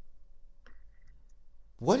 Mm-hmm.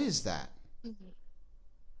 What is that?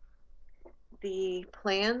 The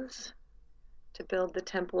plans to build the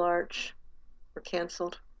Temple Arch were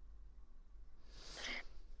canceled.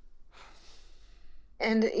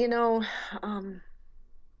 And,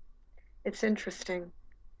 it's interesting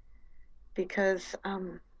because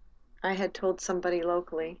I had told somebody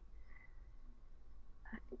locally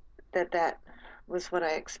that was what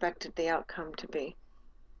I expected the outcome to be.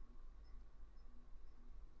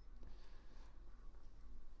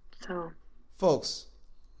 So, folks,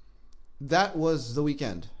 that was the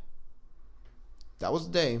weekend. That was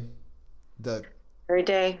the day. The very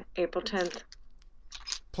day, April 10th.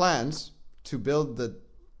 Plans to build the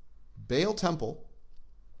Baal Temple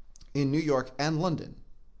in New York and London.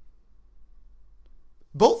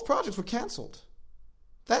 Both projects were canceled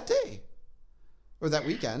that day or that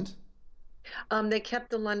weekend. They kept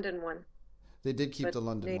the London one. They did keep the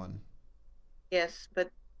London one. Yes, but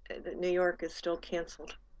New York is still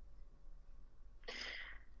canceled.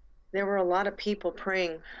 There were a lot of people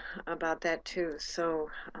praying about that too. So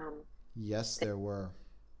Yes, there were.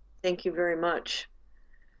 Thank you very much.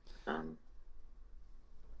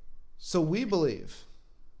 So we believe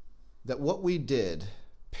that what we did,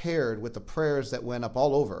 paired with the prayers that went up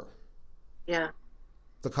all over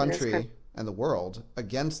the country and the world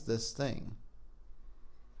against this thing,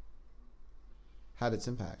 had its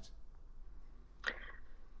impact.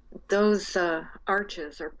 Those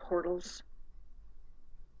arches are portals,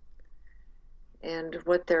 and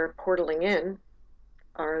what they're portaling in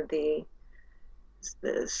are the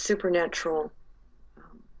supernatural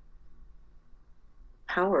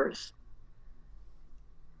powers,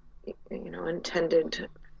 intended,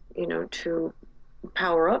 to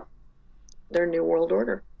power up their new world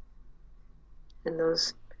order, and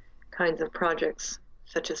those kinds of projects,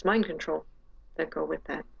 such as mind control, that go with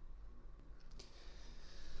that.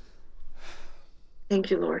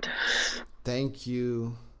 Thank you, Lord. Thank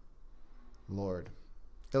you, Lord.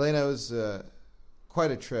 Elena, it was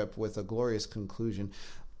quite a trip with a glorious conclusion.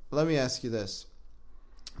 Let me ask you this.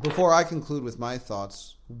 Before I conclude with my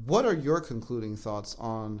thoughts, what are your concluding thoughts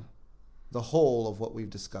on the whole of what we've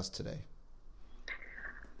discussed today?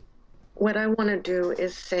 What I want to do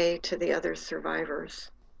is say to the other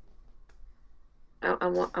survivors, I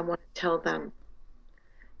want to tell them,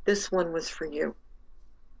 this one was for you.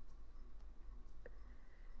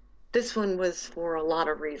 This one was for a lot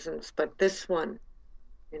of reasons, but this one,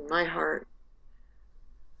 in my heart,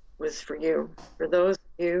 was for you. For those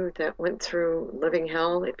of you that went through living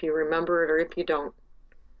hell, if you remember it or if you don't.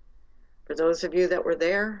 For those of you that were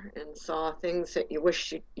there and saw things that you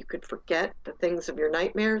wish you could forget, the things of your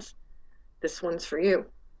nightmares, this one's for you.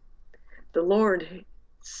 The Lord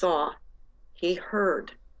saw, He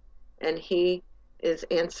heard, and He is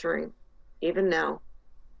answering, even now.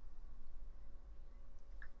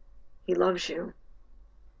 He loves you.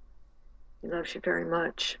 He loves you very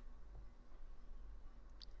much.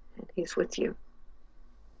 And He's with you.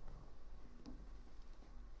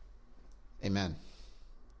 Amen.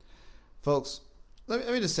 Folks, let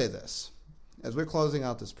me just say this. As we're closing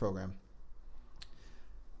out this program,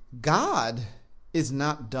 God is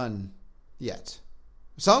not done yet.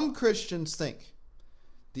 Some Christians think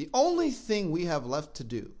the only thing we have left to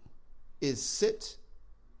do is sit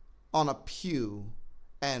on a pew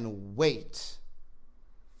and wait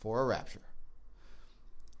for a rapture.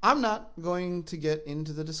 I'm not going to get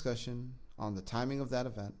into the discussion on the timing of that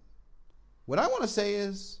event. What I want to say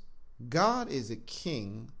is God is a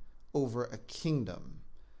king over a kingdom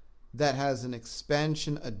that has an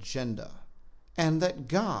expansion agenda, and that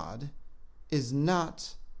God is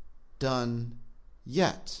not done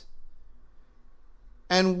yet.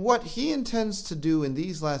 And what He intends to do in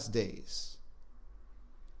these last days,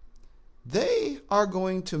 they are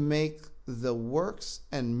going to make the works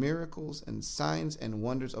and miracles and signs and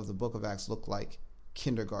wonders of the book of Acts look like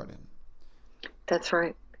kindergarten. That's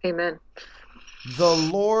right. Amen. The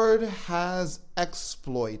Lord has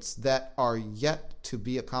exploits that are yet to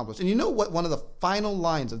be accomplished. And you know what one of the final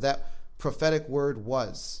lines of that prophetic word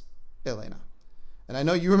was, Elena? And I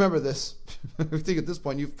know you remember this. I think at this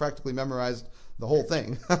point you've practically memorized the whole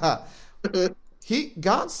thing.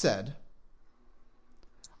 God said,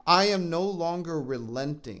 I am no longer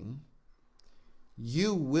relenting.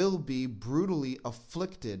 You will be brutally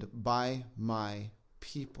afflicted by my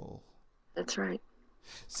people. That's right.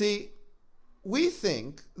 See, we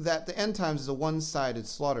think that the end times is a one-sided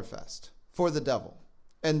slaughter fest for the devil,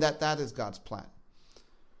 and that is God's plan.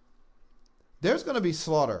 There's going to be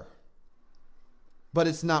slaughter, but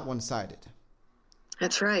it's not one-sided.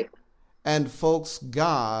 That's right. And folks,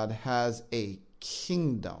 God has a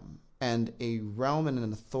kingdom and a realm and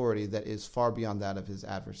an authority that is far beyond that of His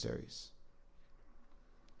adversaries.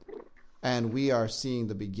 And we are seeing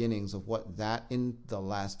the beginnings of what that in the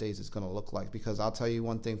last days is going to look like. Because I'll tell you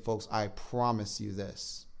one thing, folks, I promise you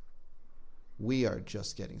this. We are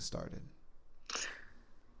just getting started.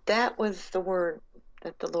 That was the word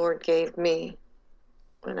that the Lord gave me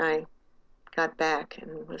when I got back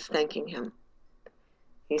and was thanking Him.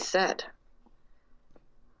 He said,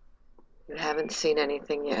 you haven't seen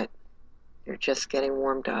anything yet. You're just getting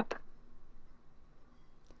warmed up.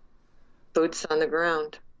 Boots on the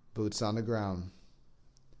ground. Boots on the ground.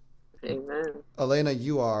 Amen. Elena,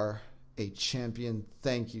 you are a champion.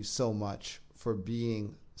 Thank you so much for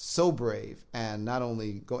being so brave and not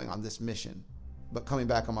only going on this mission, but coming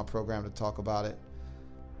back on my program to talk about it.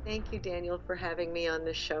 Thank you, Daniel, for having me on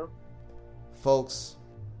this show. Folks,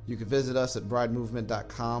 you can visit us at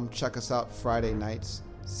bridemovement.com. Check us out Friday nights,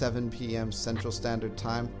 7 p.m. Central Standard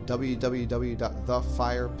Time.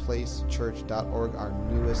 www.thefireplacechurch.org, our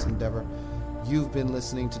newest endeavor. You've been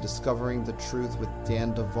listening to Discovering the Truth with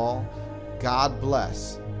Dan Duvall. God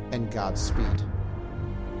bless, and Godspeed.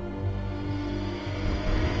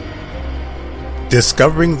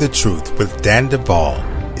 Discovering the Truth with Dan Duvall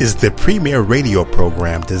is the premier radio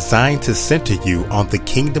program designed to center you on the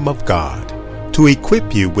kingdom of God, to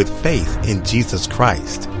equip you with faith in Jesus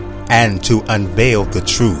Christ, and to unveil the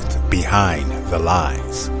truth behind the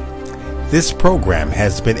lies. This program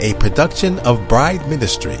has been a production of Bride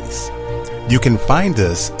Ministries. You can find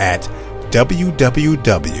us at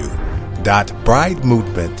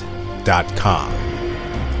www.bridemovement.com.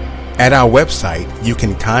 At our website, you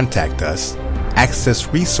can contact us, access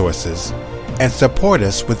resources, and support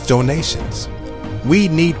us with donations. We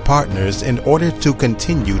need partners in order to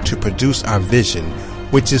continue to produce our vision,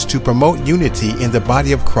 which is to promote unity in the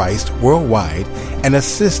body of Christ worldwide and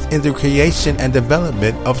assist in the creation and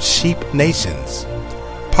development of sheep nations.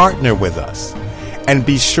 Partner with us and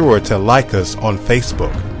be sure to like us on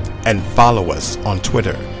Facebook and follow us on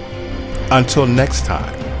Twitter. Until next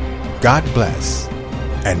time, God bless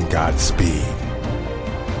and Godspeed.